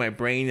racking my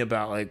brain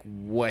about like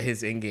what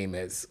his end game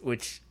is,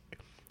 which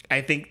I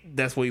think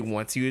that's what he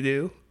wants you to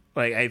do.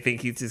 Like I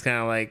think he's just kind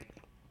of like,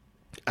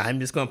 I'm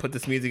just gonna put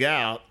this music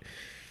out.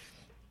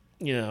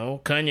 You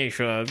know, Kanye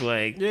shrug,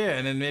 like yeah,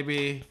 and then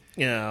maybe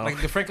you know, like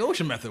the Frank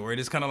Ocean method, where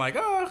it's kind of like,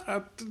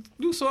 oh,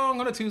 new song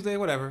on a Tuesday,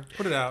 whatever,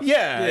 put it out.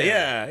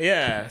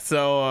 Yeah.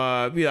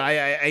 So you know,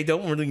 I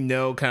don't really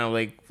know, kind of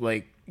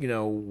like you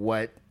know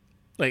what.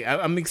 Like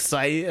I'm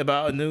excited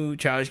about a new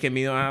Childish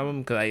Gambino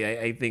album because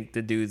I think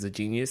the dude's a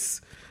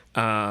genius,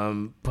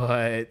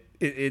 but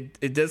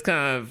it does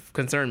kind of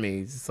concern me.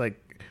 It's like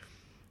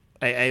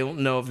I don't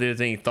know if there's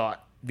any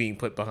thought being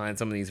put behind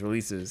some of these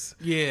releases.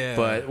 Yeah,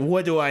 but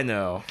what do I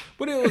know?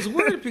 But it was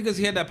weird because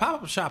he had that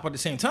pop-up shop at the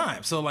same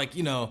time. So like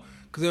you know,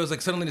 because there was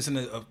like suddenly this in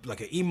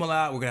like an email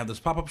out. We're gonna have this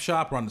pop-up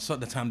shop around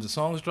the time the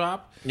songs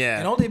drop. Yeah,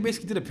 and all they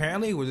basically did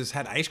apparently was just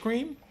had ice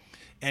cream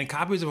and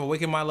copies of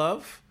Awaken My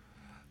Love.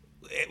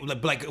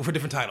 Like for a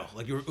different title,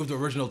 like with the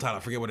original title, I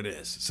forget what it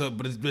is. So,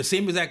 but it's the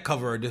same exact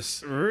cover, just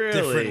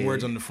different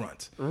words on the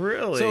front.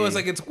 Really? So it's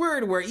like it's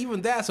weird. Where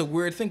even that's a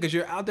weird thing because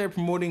you're out there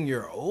promoting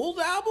your old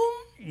album.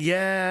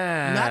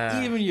 Yeah.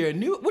 Not even your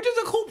new, which is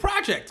a cool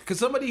project. Because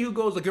somebody who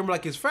goes like remember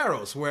like his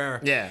Pharaohs, where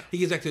he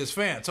gives back to his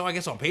fans. So I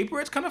guess on paper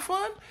it's kind of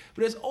fun,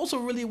 but it's also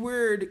really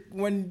weird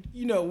when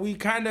you know we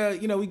kind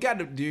of we got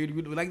it, dude.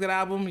 We like that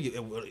album.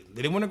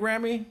 Did it win a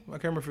Grammy? I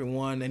can't remember if it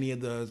won any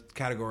of the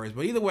categories,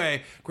 but either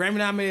way, Grammy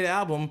nominated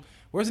album.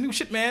 Where's the new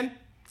shit, man?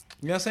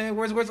 You know what I'm saying?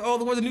 Where's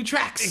the new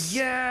tracks?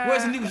 Yeah.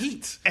 Where's the new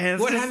heat? And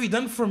what have you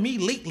done for me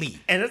lately?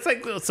 And it's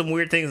like some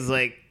weird things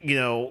like, you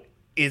know,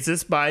 is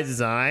this by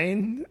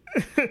design?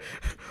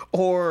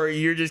 Or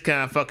you're just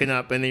kind of fucking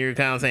up and then you're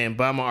kind of saying,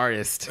 but I'm an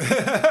artist. Maybe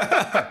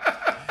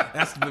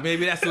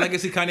that's the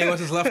legacy Kanye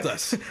West has left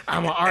us.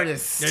 I'm an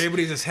artist.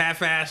 Everybody's just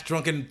half-assed,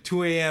 drunken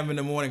 2 a.m. in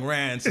the morning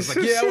rants. It's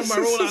like, yeah, I want my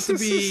rollout to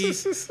be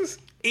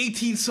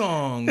 18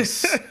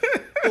 songs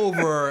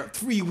over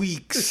 3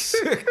 weeks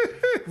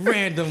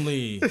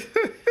randomly.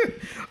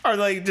 Or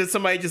like, did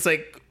somebody just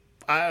like,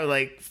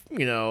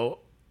 you know,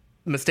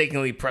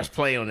 mistakenly press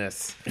play on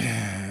this?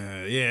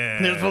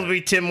 Yeah. There's supposed to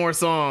be 10 more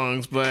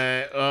songs,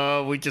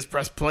 but we just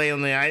press play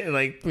on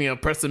the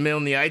press the middle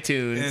on the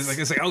iTunes. And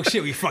it's like oh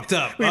shit, we fucked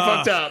up.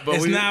 But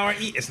it's now an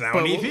EP.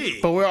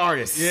 But we're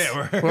artists.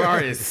 Yeah, we're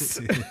artists.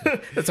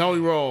 That's how we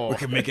roll. We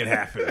can make it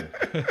happen.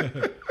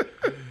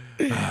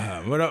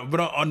 But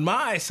on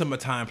my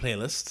summertime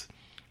playlist,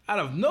 out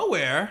of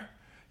nowhere,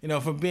 you know,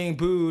 from being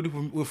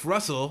booed with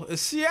Russell,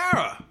 is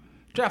Ciara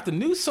dropped a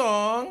new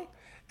song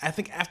I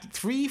think after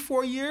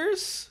 3-4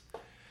 years.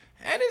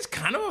 And it's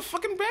kind of a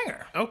fucking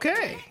banger.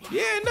 Okay.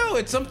 Yeah, no,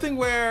 it's something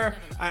where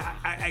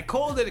I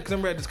called it, because I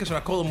remember that discussion, I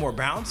called it more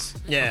bounce.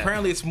 Yeah.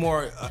 Apparently it's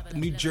more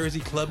New Jersey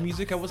club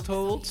music, I was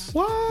told.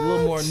 What? A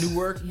little more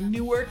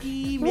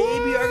Newark-y,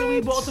 maybe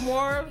arguably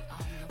Baltimore.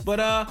 But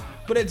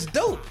it's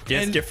dope.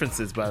 There's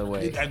differences, by the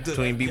way,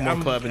 between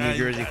Beatmore Club and New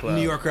Jersey Club.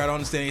 New Yorker, I don't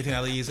understand anything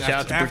at least. Shout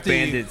out to Brick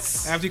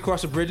Bandits. After you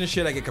cross the bridge and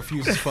shit, I get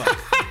confused as fuck.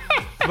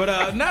 But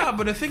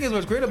the thing is,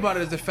 what's great about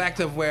it is the fact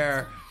of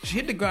where she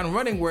hit the ground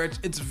running, where it's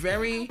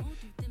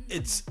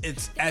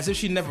as if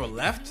she never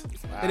left.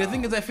 Wow. And the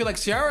thing is, I feel like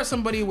Ciara is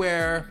somebody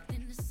where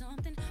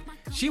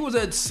she was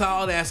a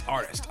solid ass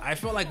artist. I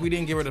felt like we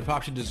didn't give her the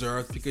pop she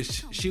deserved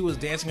because she was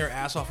dancing her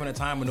ass off in a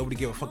time when nobody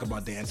gave a fuck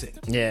about dancing.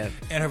 Yeah.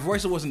 And her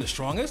voice wasn't the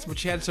strongest, but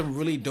she had some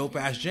really dope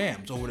ass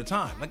jams over the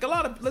time. Like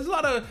there's a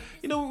lot of,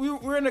 you know,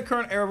 we're in the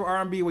current era of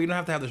R&B where you don't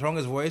have to have the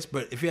strongest voice,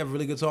 but if you have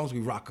really good songs, we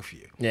rock with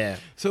you. Yeah.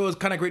 So it was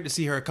kind of great to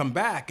see her come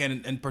back,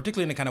 and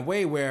particularly in the kind of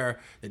way where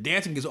the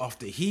dancing is off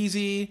the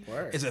heezy.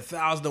 Word. It's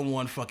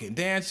 1,001 fucking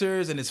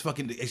dancers, and it's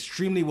fucking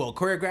extremely well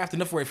choreographed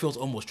enough where it feels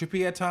almost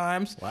trippy at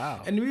times.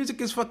 Wow. And the music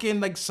is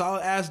fucking like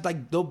solid ass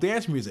like dope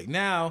dance music.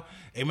 Now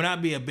it may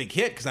not be a big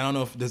hit because I don't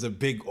know if there's a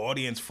big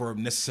audience for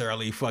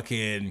necessarily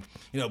fucking,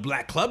 you know,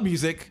 black club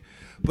music,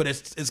 but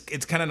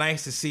it's kind of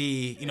nice to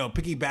see, you know,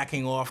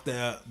 piggybacking off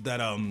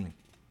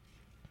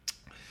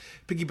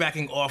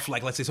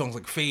like, let's say, songs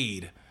like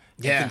Fade.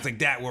 Yeah. Things like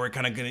that, where we're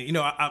kind of gonna, you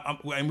know,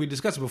 and we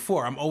discussed it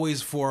before. I'm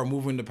always for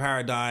moving the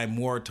paradigm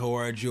more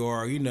towards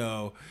your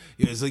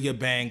Azealia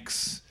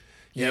Banks,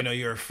 you know,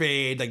 your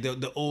Fade, like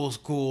the old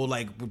school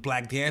like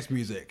black dance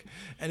music.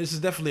 And this is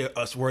definitely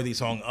a worthy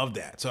song of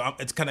that. So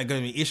it's kind of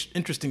going to be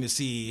interesting to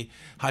see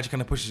how she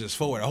kind of pushes this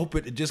forward. I hope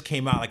it just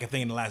came out like a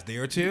thing in the last day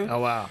or two. Oh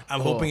wow!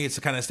 I'm hoping it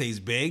kind of stays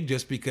big,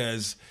 just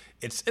because.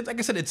 It's like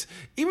I said, it's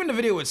even the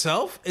video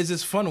itself is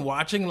just fun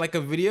watching, like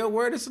a video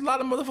where there's a lot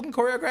of motherfucking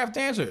choreographed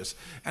dancers,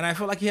 and I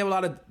feel like you have a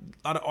lot of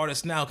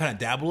artists now kind of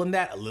dabble in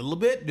that a little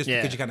bit just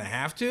because you kind of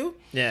have to.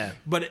 Yeah.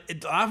 But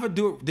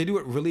they do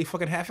it really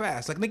fucking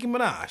half-assed, like Nicki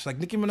Minaj.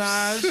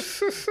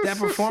 That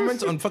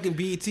performance on fucking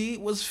BET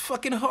was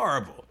fucking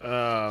horrible.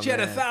 Oh, she had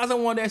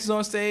 1,001 dances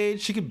on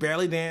stage. She could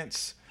barely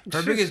dance.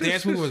 Her biggest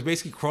dance move was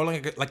basically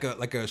crawling like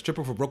a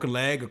stripper with a broken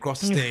leg across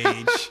the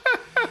stage.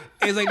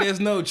 It's like there's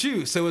no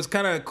juice, so it's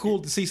kind of cool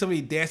to see somebody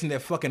dancing their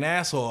fucking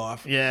ass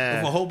off. Yeah.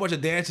 With a whole bunch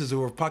of dancers who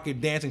were fucking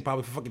dancing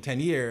probably for fucking 10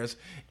 years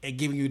and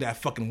giving you that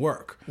fucking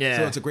work. Yeah.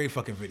 So it's a great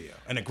fucking video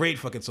and a great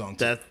fucking song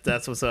too.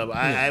 That's what's up.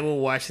 I will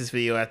watch this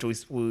video after we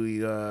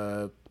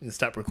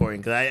stop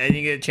recording because I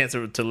didn't get a chance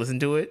to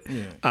listen to it.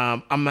 Yeah.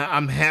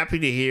 I'm happy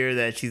to hear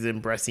that she's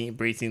embracing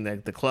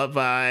the club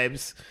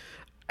vibes.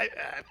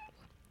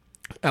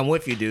 I'm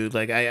with you, dude.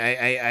 Like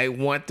I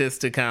want this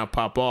to kind of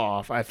pop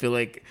off. I feel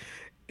like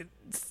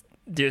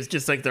there's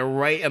just like the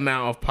right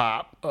amount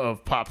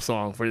of pop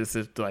song for this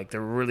to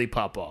really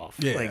pop off.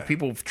 Yeah. Like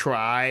people have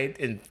tried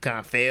and kind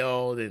of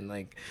failed, and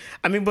like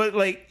I mean, but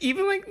like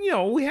even like, you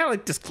know, we had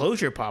like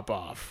Disclosure pop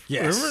off.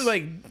 Yes. Remember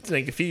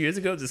like a few years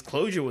ago,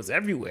 Disclosure was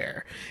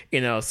everywhere.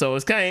 You know, so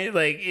it's kind of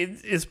like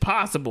it's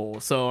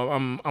possible. So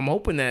I'm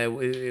hoping that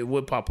it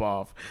would pop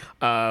off.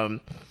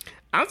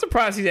 I'm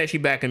surprised she's actually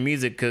back in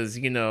music because,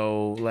 you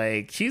know,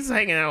 like, she's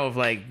hanging out with,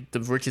 like, the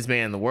richest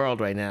man in the world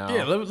right now.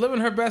 Yeah, living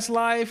her best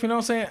life, you know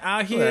what I'm saying?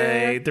 Out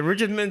here. Like, the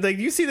richest man, like,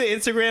 you see the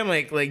Instagram,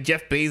 like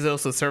Jeff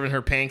Bezos was serving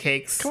her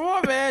pancakes? Come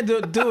on, man. Do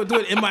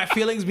it in my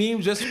feelings meme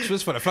just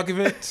for the fuck of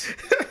it.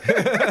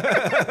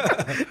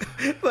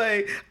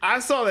 Like, I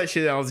saw that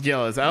shit and I was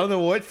jealous. I don't know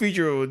what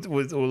feature would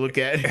look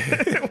at.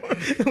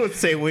 would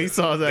say when he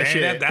saw that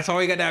shit. That's why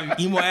we got that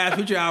emo-ass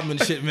feature album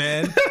and shit,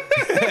 man.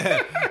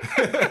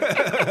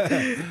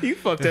 You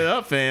fucked it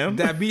up, fam.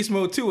 That Beast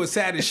Mode 2 was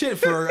sad as shit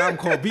for an album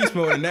called Beast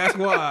Mode, and that's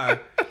why.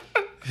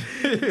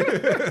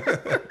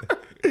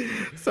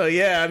 So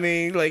yeah, I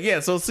mean, like, yeah,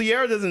 so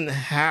Ciara doesn't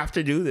have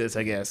to do this,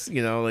 I guess,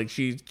 you know, like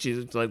she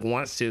like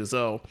wants to.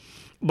 So,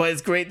 but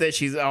it's great that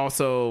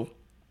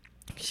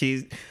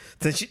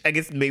I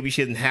guess maybe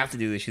she doesn't have to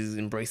do this. She's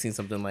embracing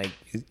something like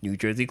New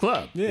Jersey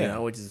Club, you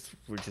know, which is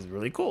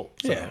really cool.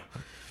 So. Yeah.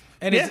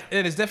 And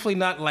it's definitely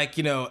not like,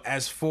 you know,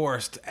 as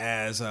forced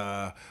as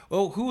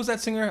who was that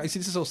singer? I see,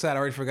 this is so sad, I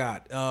already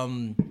forgot.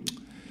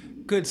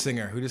 Good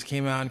singer who just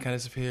came out and kind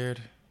of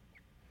disappeared.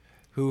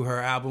 Who her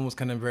album was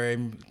kind of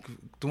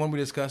the one we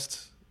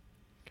discussed.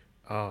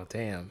 Oh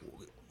damn.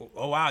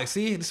 Oh wow!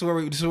 See, this is where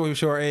we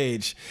show our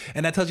age,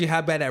 and that tells you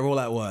how bad that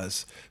rollout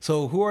was.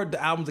 So, who are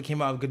the albums that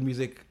came out with good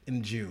music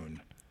in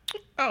June?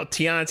 Oh,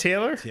 Tiana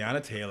Taylor.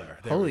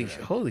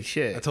 Holy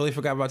shit! I totally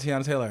forgot about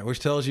Tiana Taylor, which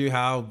tells you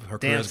how her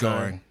career is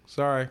going.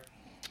 Sorry.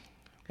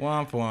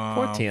 Womp womp.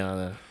 Poor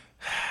Tiana.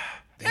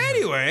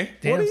 Anyway,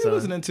 what are you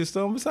listening to,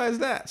 Stone? Besides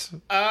that,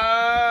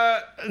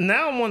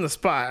 now I'm on the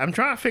spot. I'm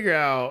trying to figure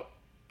out.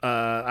 All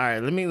right,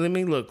 let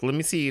me look. Let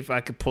me see if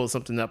I could pull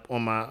something up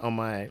on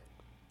my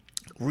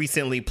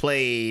recently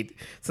played,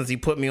 since he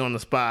put me on the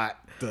spot.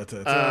 Who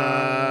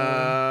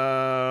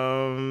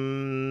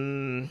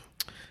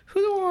Who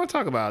do want to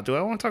talk about? Do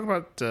I want to talk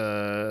about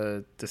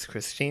this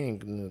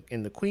Christine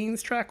in the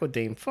Queen's track with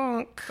Dame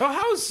Funk? Oh,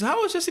 how is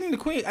Justine the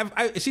Queen?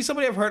 She's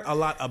somebody I've heard a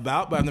lot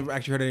about, but I've never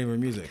actually heard any of her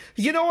music.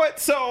 You know what?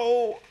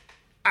 So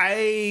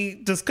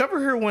I discovered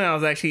her when I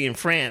was actually in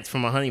France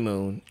from a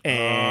honeymoon,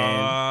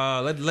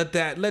 and let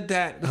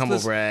that humble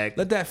brag.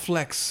 Let that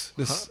flex.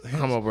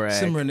 Humble brag.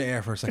 Simmer in the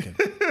air for a second.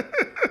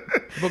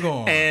 But go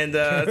on. And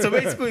so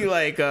basically,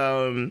 like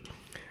the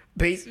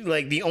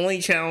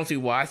only channels we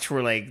watched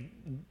were like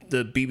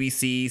the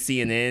BBC,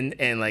 CNN,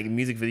 and like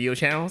music video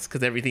channels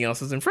because everything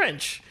else is in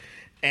French.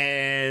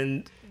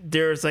 And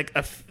there's like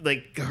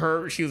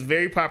she was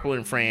very popular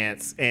in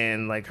France,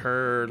 and like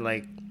her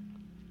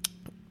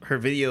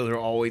videos are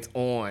always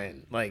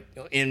on, like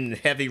in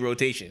heavy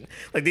rotation.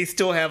 Like they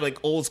still have like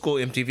old school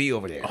MTV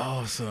over there.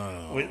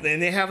 Awesome.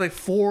 And they have like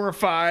 4 or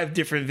 5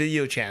 different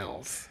video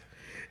channels.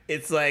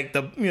 It's like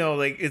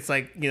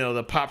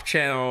the pop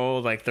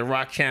channel, like the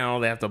rock channel.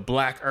 They have the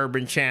black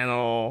urban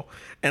channel,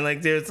 and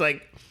like there's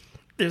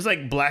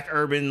black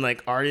urban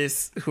like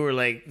artists who are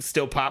like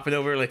still popping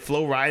over. Like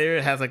Flo Rida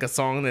has like a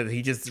song that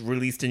he just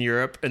released in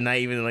Europe and not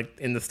even like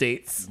in the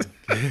States.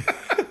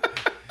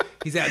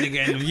 He's out there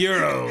getting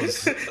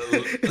euros,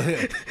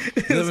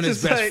 living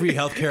his best free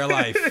healthcare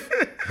life.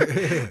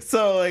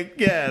 So like,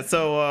 yeah.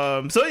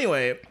 So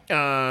anyway,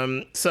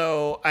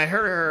 so I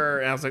heard her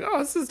and I was like, oh,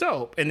 this is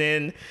dope. And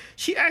then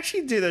she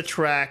actually did a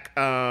track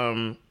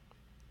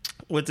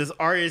with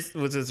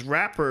this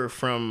rapper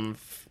from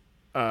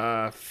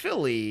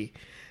Philly.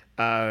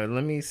 Let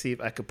me see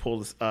if I could pull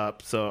this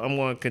up. So I'm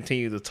going to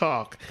continue to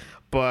talk,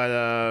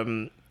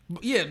 but.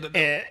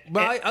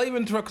 I'll even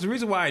interrupt because the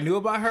reason why I knew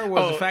about her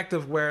was the fact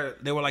of where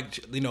they were like,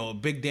 a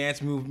big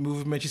dance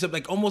movement. She's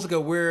like almost like a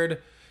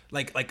weird,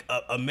 like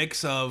a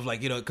mix of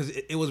like, because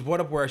it was brought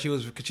up where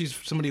she's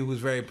somebody who was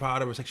very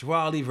proud of her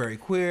sexuality, very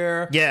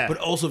queer, but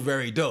also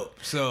very dope.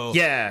 So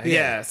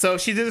yeah. So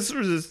she did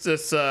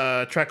this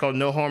track called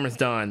 "No Harm Is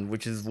Done,"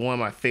 which is one of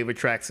my favorite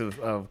tracks of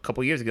a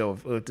couple years ago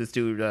with this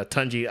dude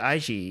Tunji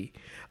Ig,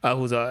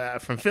 who's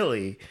from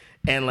Philly.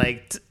 And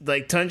like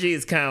Tunji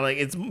is kind of like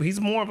he's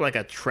more of like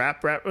a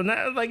trap rapper,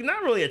 not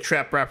really a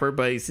trap rapper,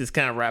 but he's just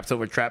kind of raps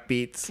over trap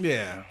beats.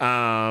 Yeah.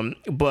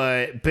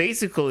 But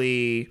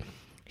basically,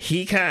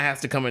 he kind of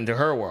has to come into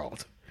her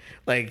world.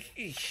 Like,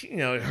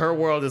 her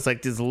world is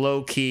like this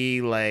low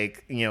key,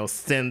 like,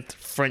 synth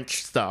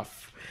French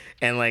stuff,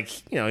 and like,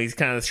 he's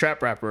kind of a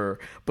trap rapper,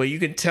 but you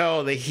can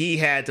tell that he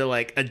had to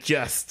like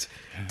adjust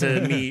to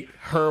meet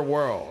her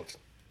world,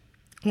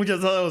 which I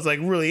thought was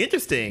like really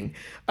interesting.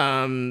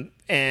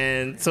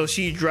 And so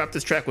she dropped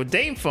this track with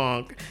Dame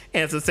Funk,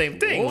 and it's the same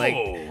thing.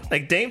 Whoa.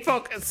 Like Dame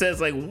Funk says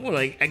like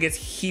I guess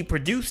he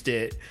produced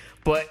it,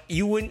 but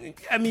you wouldn't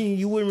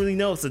really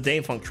know it's a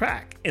Dame Funk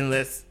track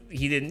unless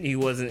he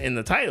wasn't in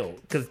the title,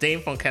 because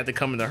Dame Funk had to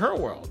come into her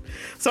world.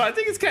 So I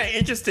think it's kind of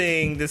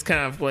interesting, this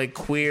kind of like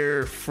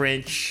queer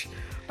French,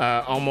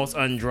 almost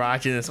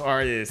androgynous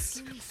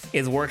artist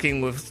is working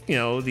with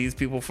these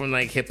people from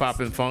like hip hop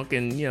and funk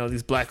and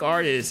these black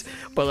artists,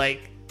 but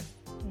like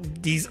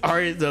these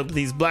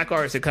black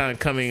artists are kind of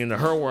coming into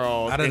her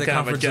world and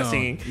kind of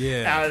adjusting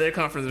out of their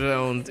comfort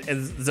zones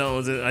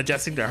and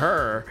adjusting to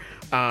her,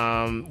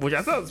 which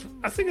I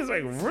think is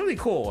like really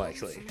cool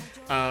actually.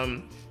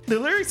 The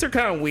lyrics are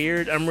kind of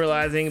weird, I'm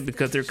realizing,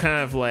 because they're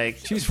kind of like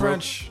she's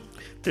French.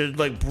 They're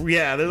like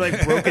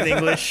broken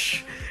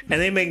English, and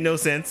they make no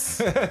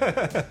sense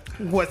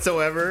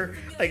whatsoever.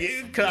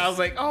 Like, cause I was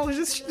like, oh,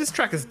 this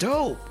track is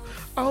dope.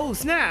 Oh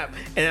snap!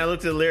 And I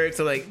looked at the lyrics,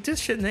 and like, this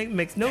shit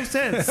makes no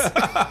sense.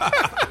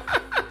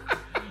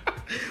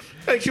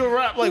 Like, she'll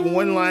rap like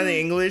one line in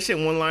English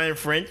and one line in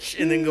French,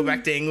 and then go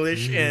back to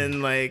English,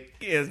 and like,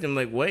 I'm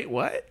like, wait,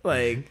 what?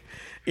 Like,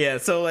 yeah.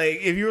 So like,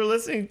 if you were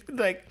listening,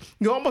 like,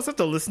 you almost have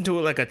to listen to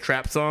it like a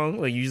trap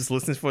song. Like, you just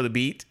listen for the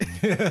beat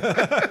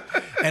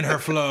and her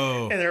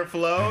flow,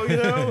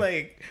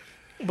 like.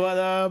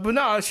 But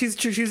no,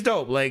 she's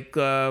dope. Like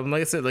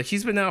I said, like,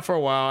 she's been out for a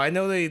while. I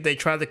know they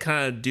tried to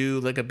kind of do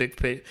like a big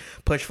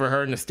push for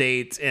her in the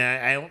States,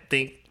 and I don't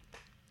think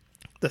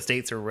the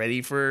States are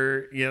ready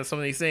for some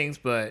of these things.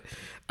 But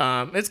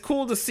it's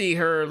cool to see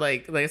her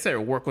like I said,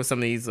 work with some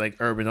of these like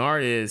urban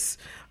artists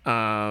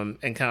and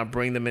kind of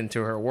bring them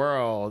into her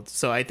world.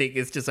 So I think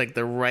it's just like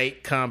the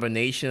right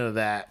combination of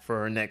that for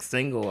her next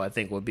single. I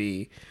think would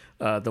be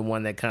the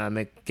one that kind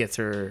of gets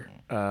her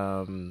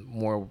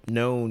more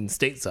known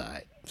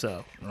stateside.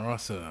 So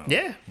awesome.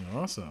 Yeah.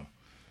 Awesome.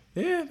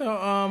 Yeah. No,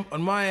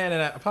 on my end,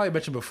 and I probably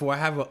mentioned before, I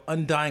have an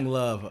undying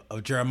love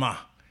of Jeremiah.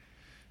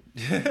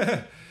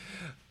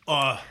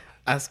 I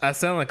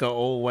sound like an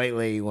old white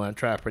lady when I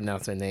try to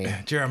pronounce her name.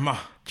 Jeremiah.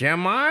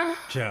 Jeremiah?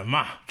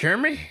 Jeremiah.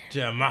 Jeremy?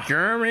 Jeremiah.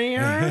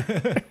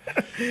 Jeremiah?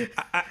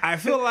 I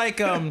feel like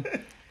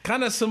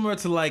kind of similar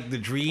to like The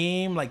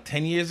Dream, like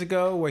 10 years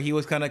ago, where he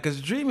was kind of,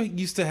 because Dream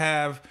used to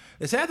have,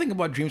 the sad thing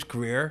about Dream's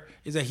career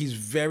is that he's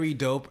very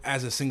dope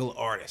as a single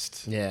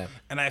artist. Yeah.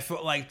 And I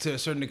felt like to a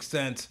certain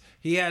extent,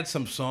 he had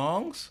some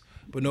songs,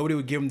 but nobody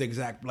would give him the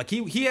exact, like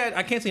he had,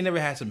 I can't say he never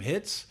had some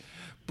hits,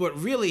 But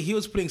really, he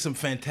was putting some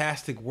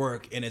fantastic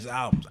work in his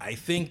albums. I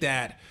think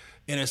that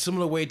in a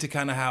similar way to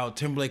kind of how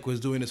Timberlake was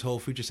doing this whole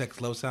Future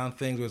Sex Love Sound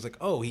thing, where it's like,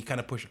 oh, he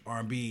kind of pushed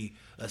R&B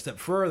a step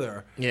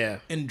further. Yeah.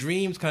 In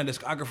Dream's kind of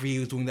discography, he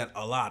was doing that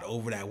a lot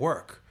over that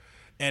work.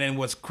 And then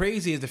what's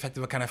crazy is the fact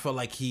that I kind of felt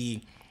like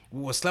he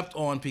was slept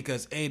on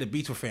because A, the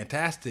beats were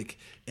fantastic,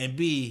 and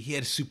B, he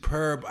had a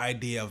superb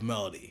idea of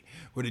melody,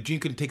 where the Dream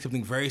could take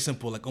something very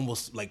simple, like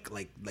almost like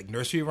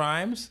nursery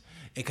rhymes,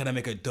 and kind of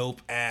make a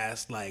dope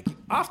ass, like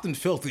often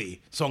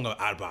filthy song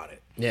out about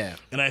it. Yeah.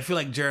 And I feel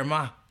like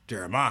Jeremiah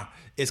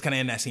is kind of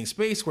in that same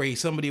space where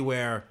he's somebody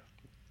where,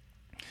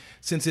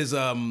 since his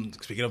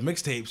speaking of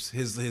mixtapes,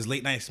 his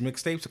late night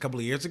mixtapes a couple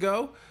of years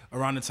ago,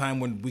 around the time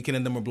when Weeknd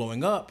and them were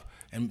blowing up,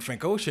 and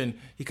Frank Ocean,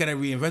 he kind of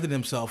reinvented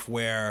himself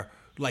where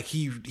like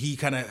he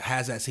kind of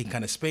has that same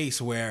kind of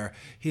space where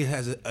he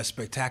has a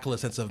spectacular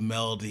sense of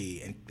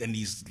melody and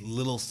these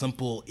little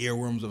simple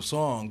earworms of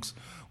songs,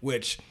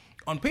 which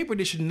on paper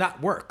they should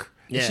not work.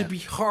 It should be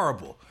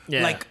horrible.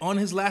 Yeah. Like on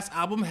his last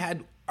album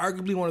had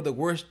arguably one of the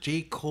worst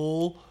J.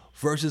 Cole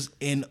verses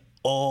in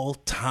all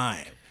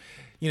time.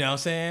 You know what I'm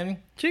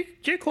saying?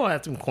 J. Cole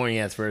had some corny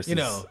ass verses. You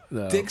know,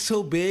 Dick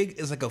So Big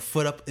is like a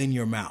foot up in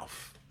your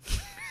mouth.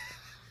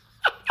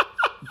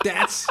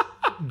 That's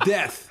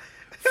death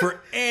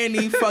for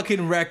any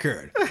fucking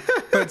record.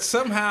 But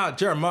somehow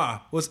Jeremiah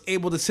was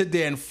able to sit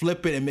there and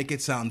flip it and make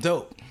it sound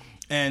dope.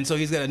 And so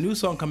he's got a new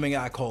song coming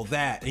out called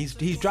That. And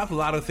he's dropped a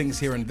lot of things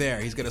here and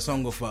there. He's got a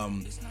song with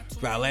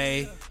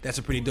Valet. That's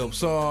a pretty dope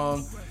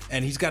song.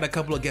 And he's got a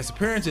couple of guest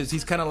appearances.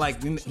 He's kind of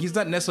like, he's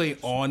not necessarily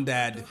on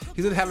that.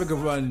 He's not having a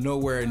run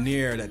nowhere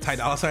near that Ty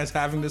Dolla $ign's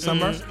having this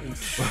summer.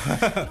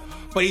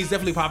 But he's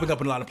definitely popping up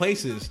in a lot of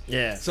places.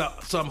 Yeah. So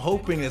I'm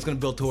hoping it's going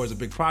to build towards a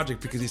big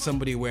project because he's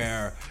somebody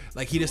where,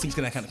 like, he just thinks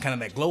going to kind of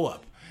that glow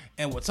up.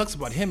 And what sucks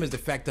about him is the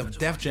fact that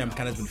Def Jam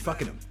kind of has been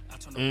fucking him.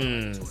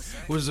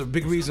 Which is a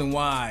big reason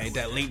why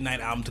that late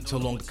night album took so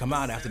long to come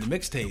out after the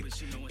mixtape.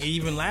 And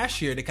even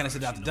last year, they kind of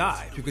set out to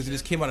die because it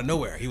just came out of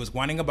nowhere. He was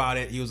whining about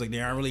it. He was like,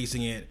 they aren't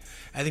releasing it.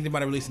 I think they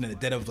might have released it in the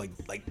dead of like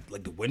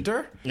the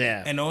winter.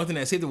 Yeah. And the only thing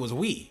that saved it was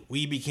We.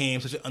 We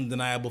became such an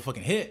undeniable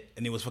fucking hit,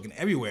 and it was fucking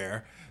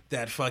everywhere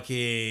that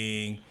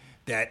it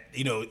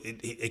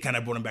kind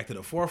of brought him back to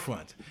the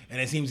forefront. And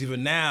it seems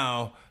even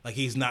now like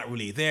he's not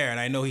really there. And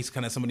I know he's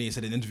kind of somebody who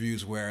said in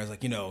interviews where it's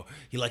like, you know,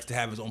 he likes to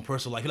have his own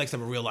personal life. He likes to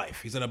have a real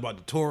life. He's not about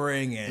the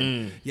touring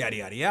and yada,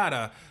 yada,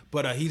 yada.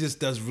 But he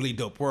just does really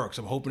dope work.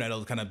 So I'm hoping that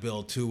it'll kind of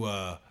build to,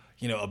 a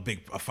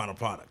final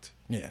product.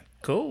 Yeah.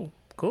 Cool.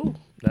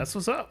 That's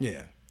what's up.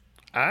 Yeah.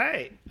 All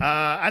right.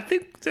 I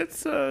think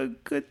that's a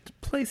good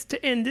place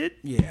to end it.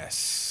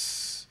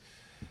 Yes.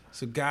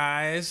 So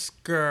guys,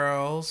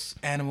 girls,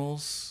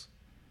 animals,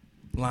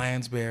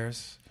 lions,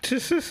 bears. We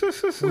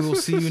will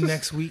see you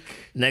next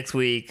week. Next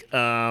week.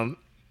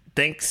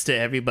 Thanks to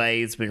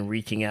everybody who's been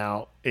reaching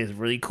out. It's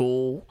really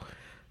cool.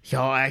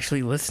 Y'all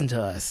actually listen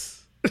to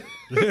us.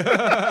 It's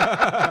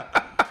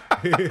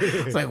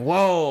like,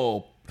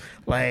 whoa.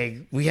 Like,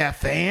 we have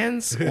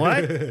fans?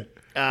 What?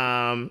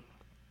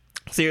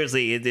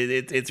 Seriously,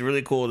 it's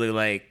really cool to,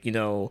 like, you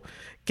know,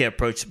 get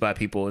approached by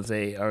people and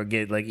say, or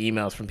get like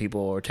emails from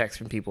people or texts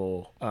from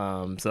people.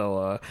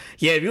 So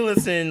if you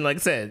listen, like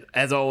I said,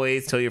 as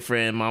always, tell your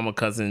friend, mama,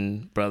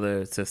 cousin,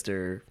 brother,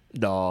 sister,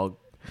 dog,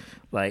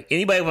 like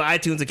anybody with an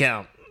iTunes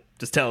account,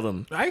 just tell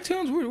them.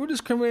 iTunes, we're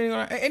discriminating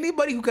on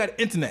anybody who got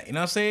internet. You know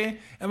what I'm saying?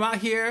 I'm out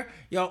here,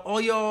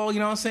 all y'all, you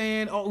know what I'm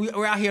saying?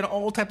 We're out here on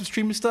all types of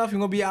streaming stuff. You're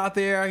gonna be out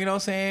there, you know what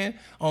I'm saying?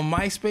 On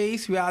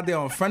MySpace, we're out there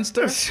on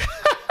Friendster.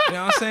 You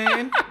know what I'm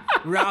saying?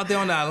 We're out there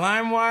on that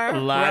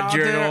LimeWire. Live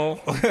Journal.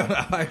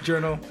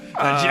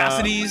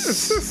 Jocities.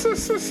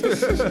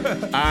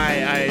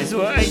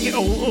 So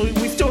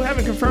we still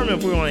haven't confirmed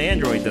if we're on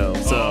Android though.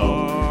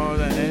 So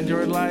that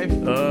Android life.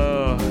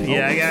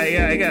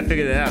 I gotta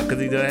figure that out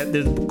because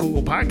there's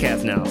Google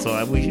Podcast now,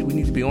 so we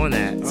need to be on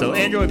that. So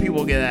Android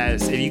people get at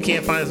us. If you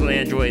can't find us on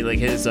Android, like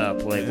hit us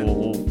up. Like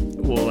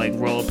we'll like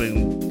roll up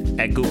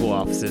at Google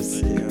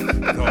offices.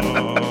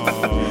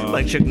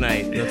 Like Suge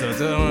Knight.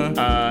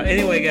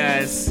 Anyway,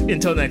 guys,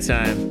 until next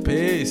time.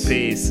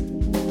 Peace.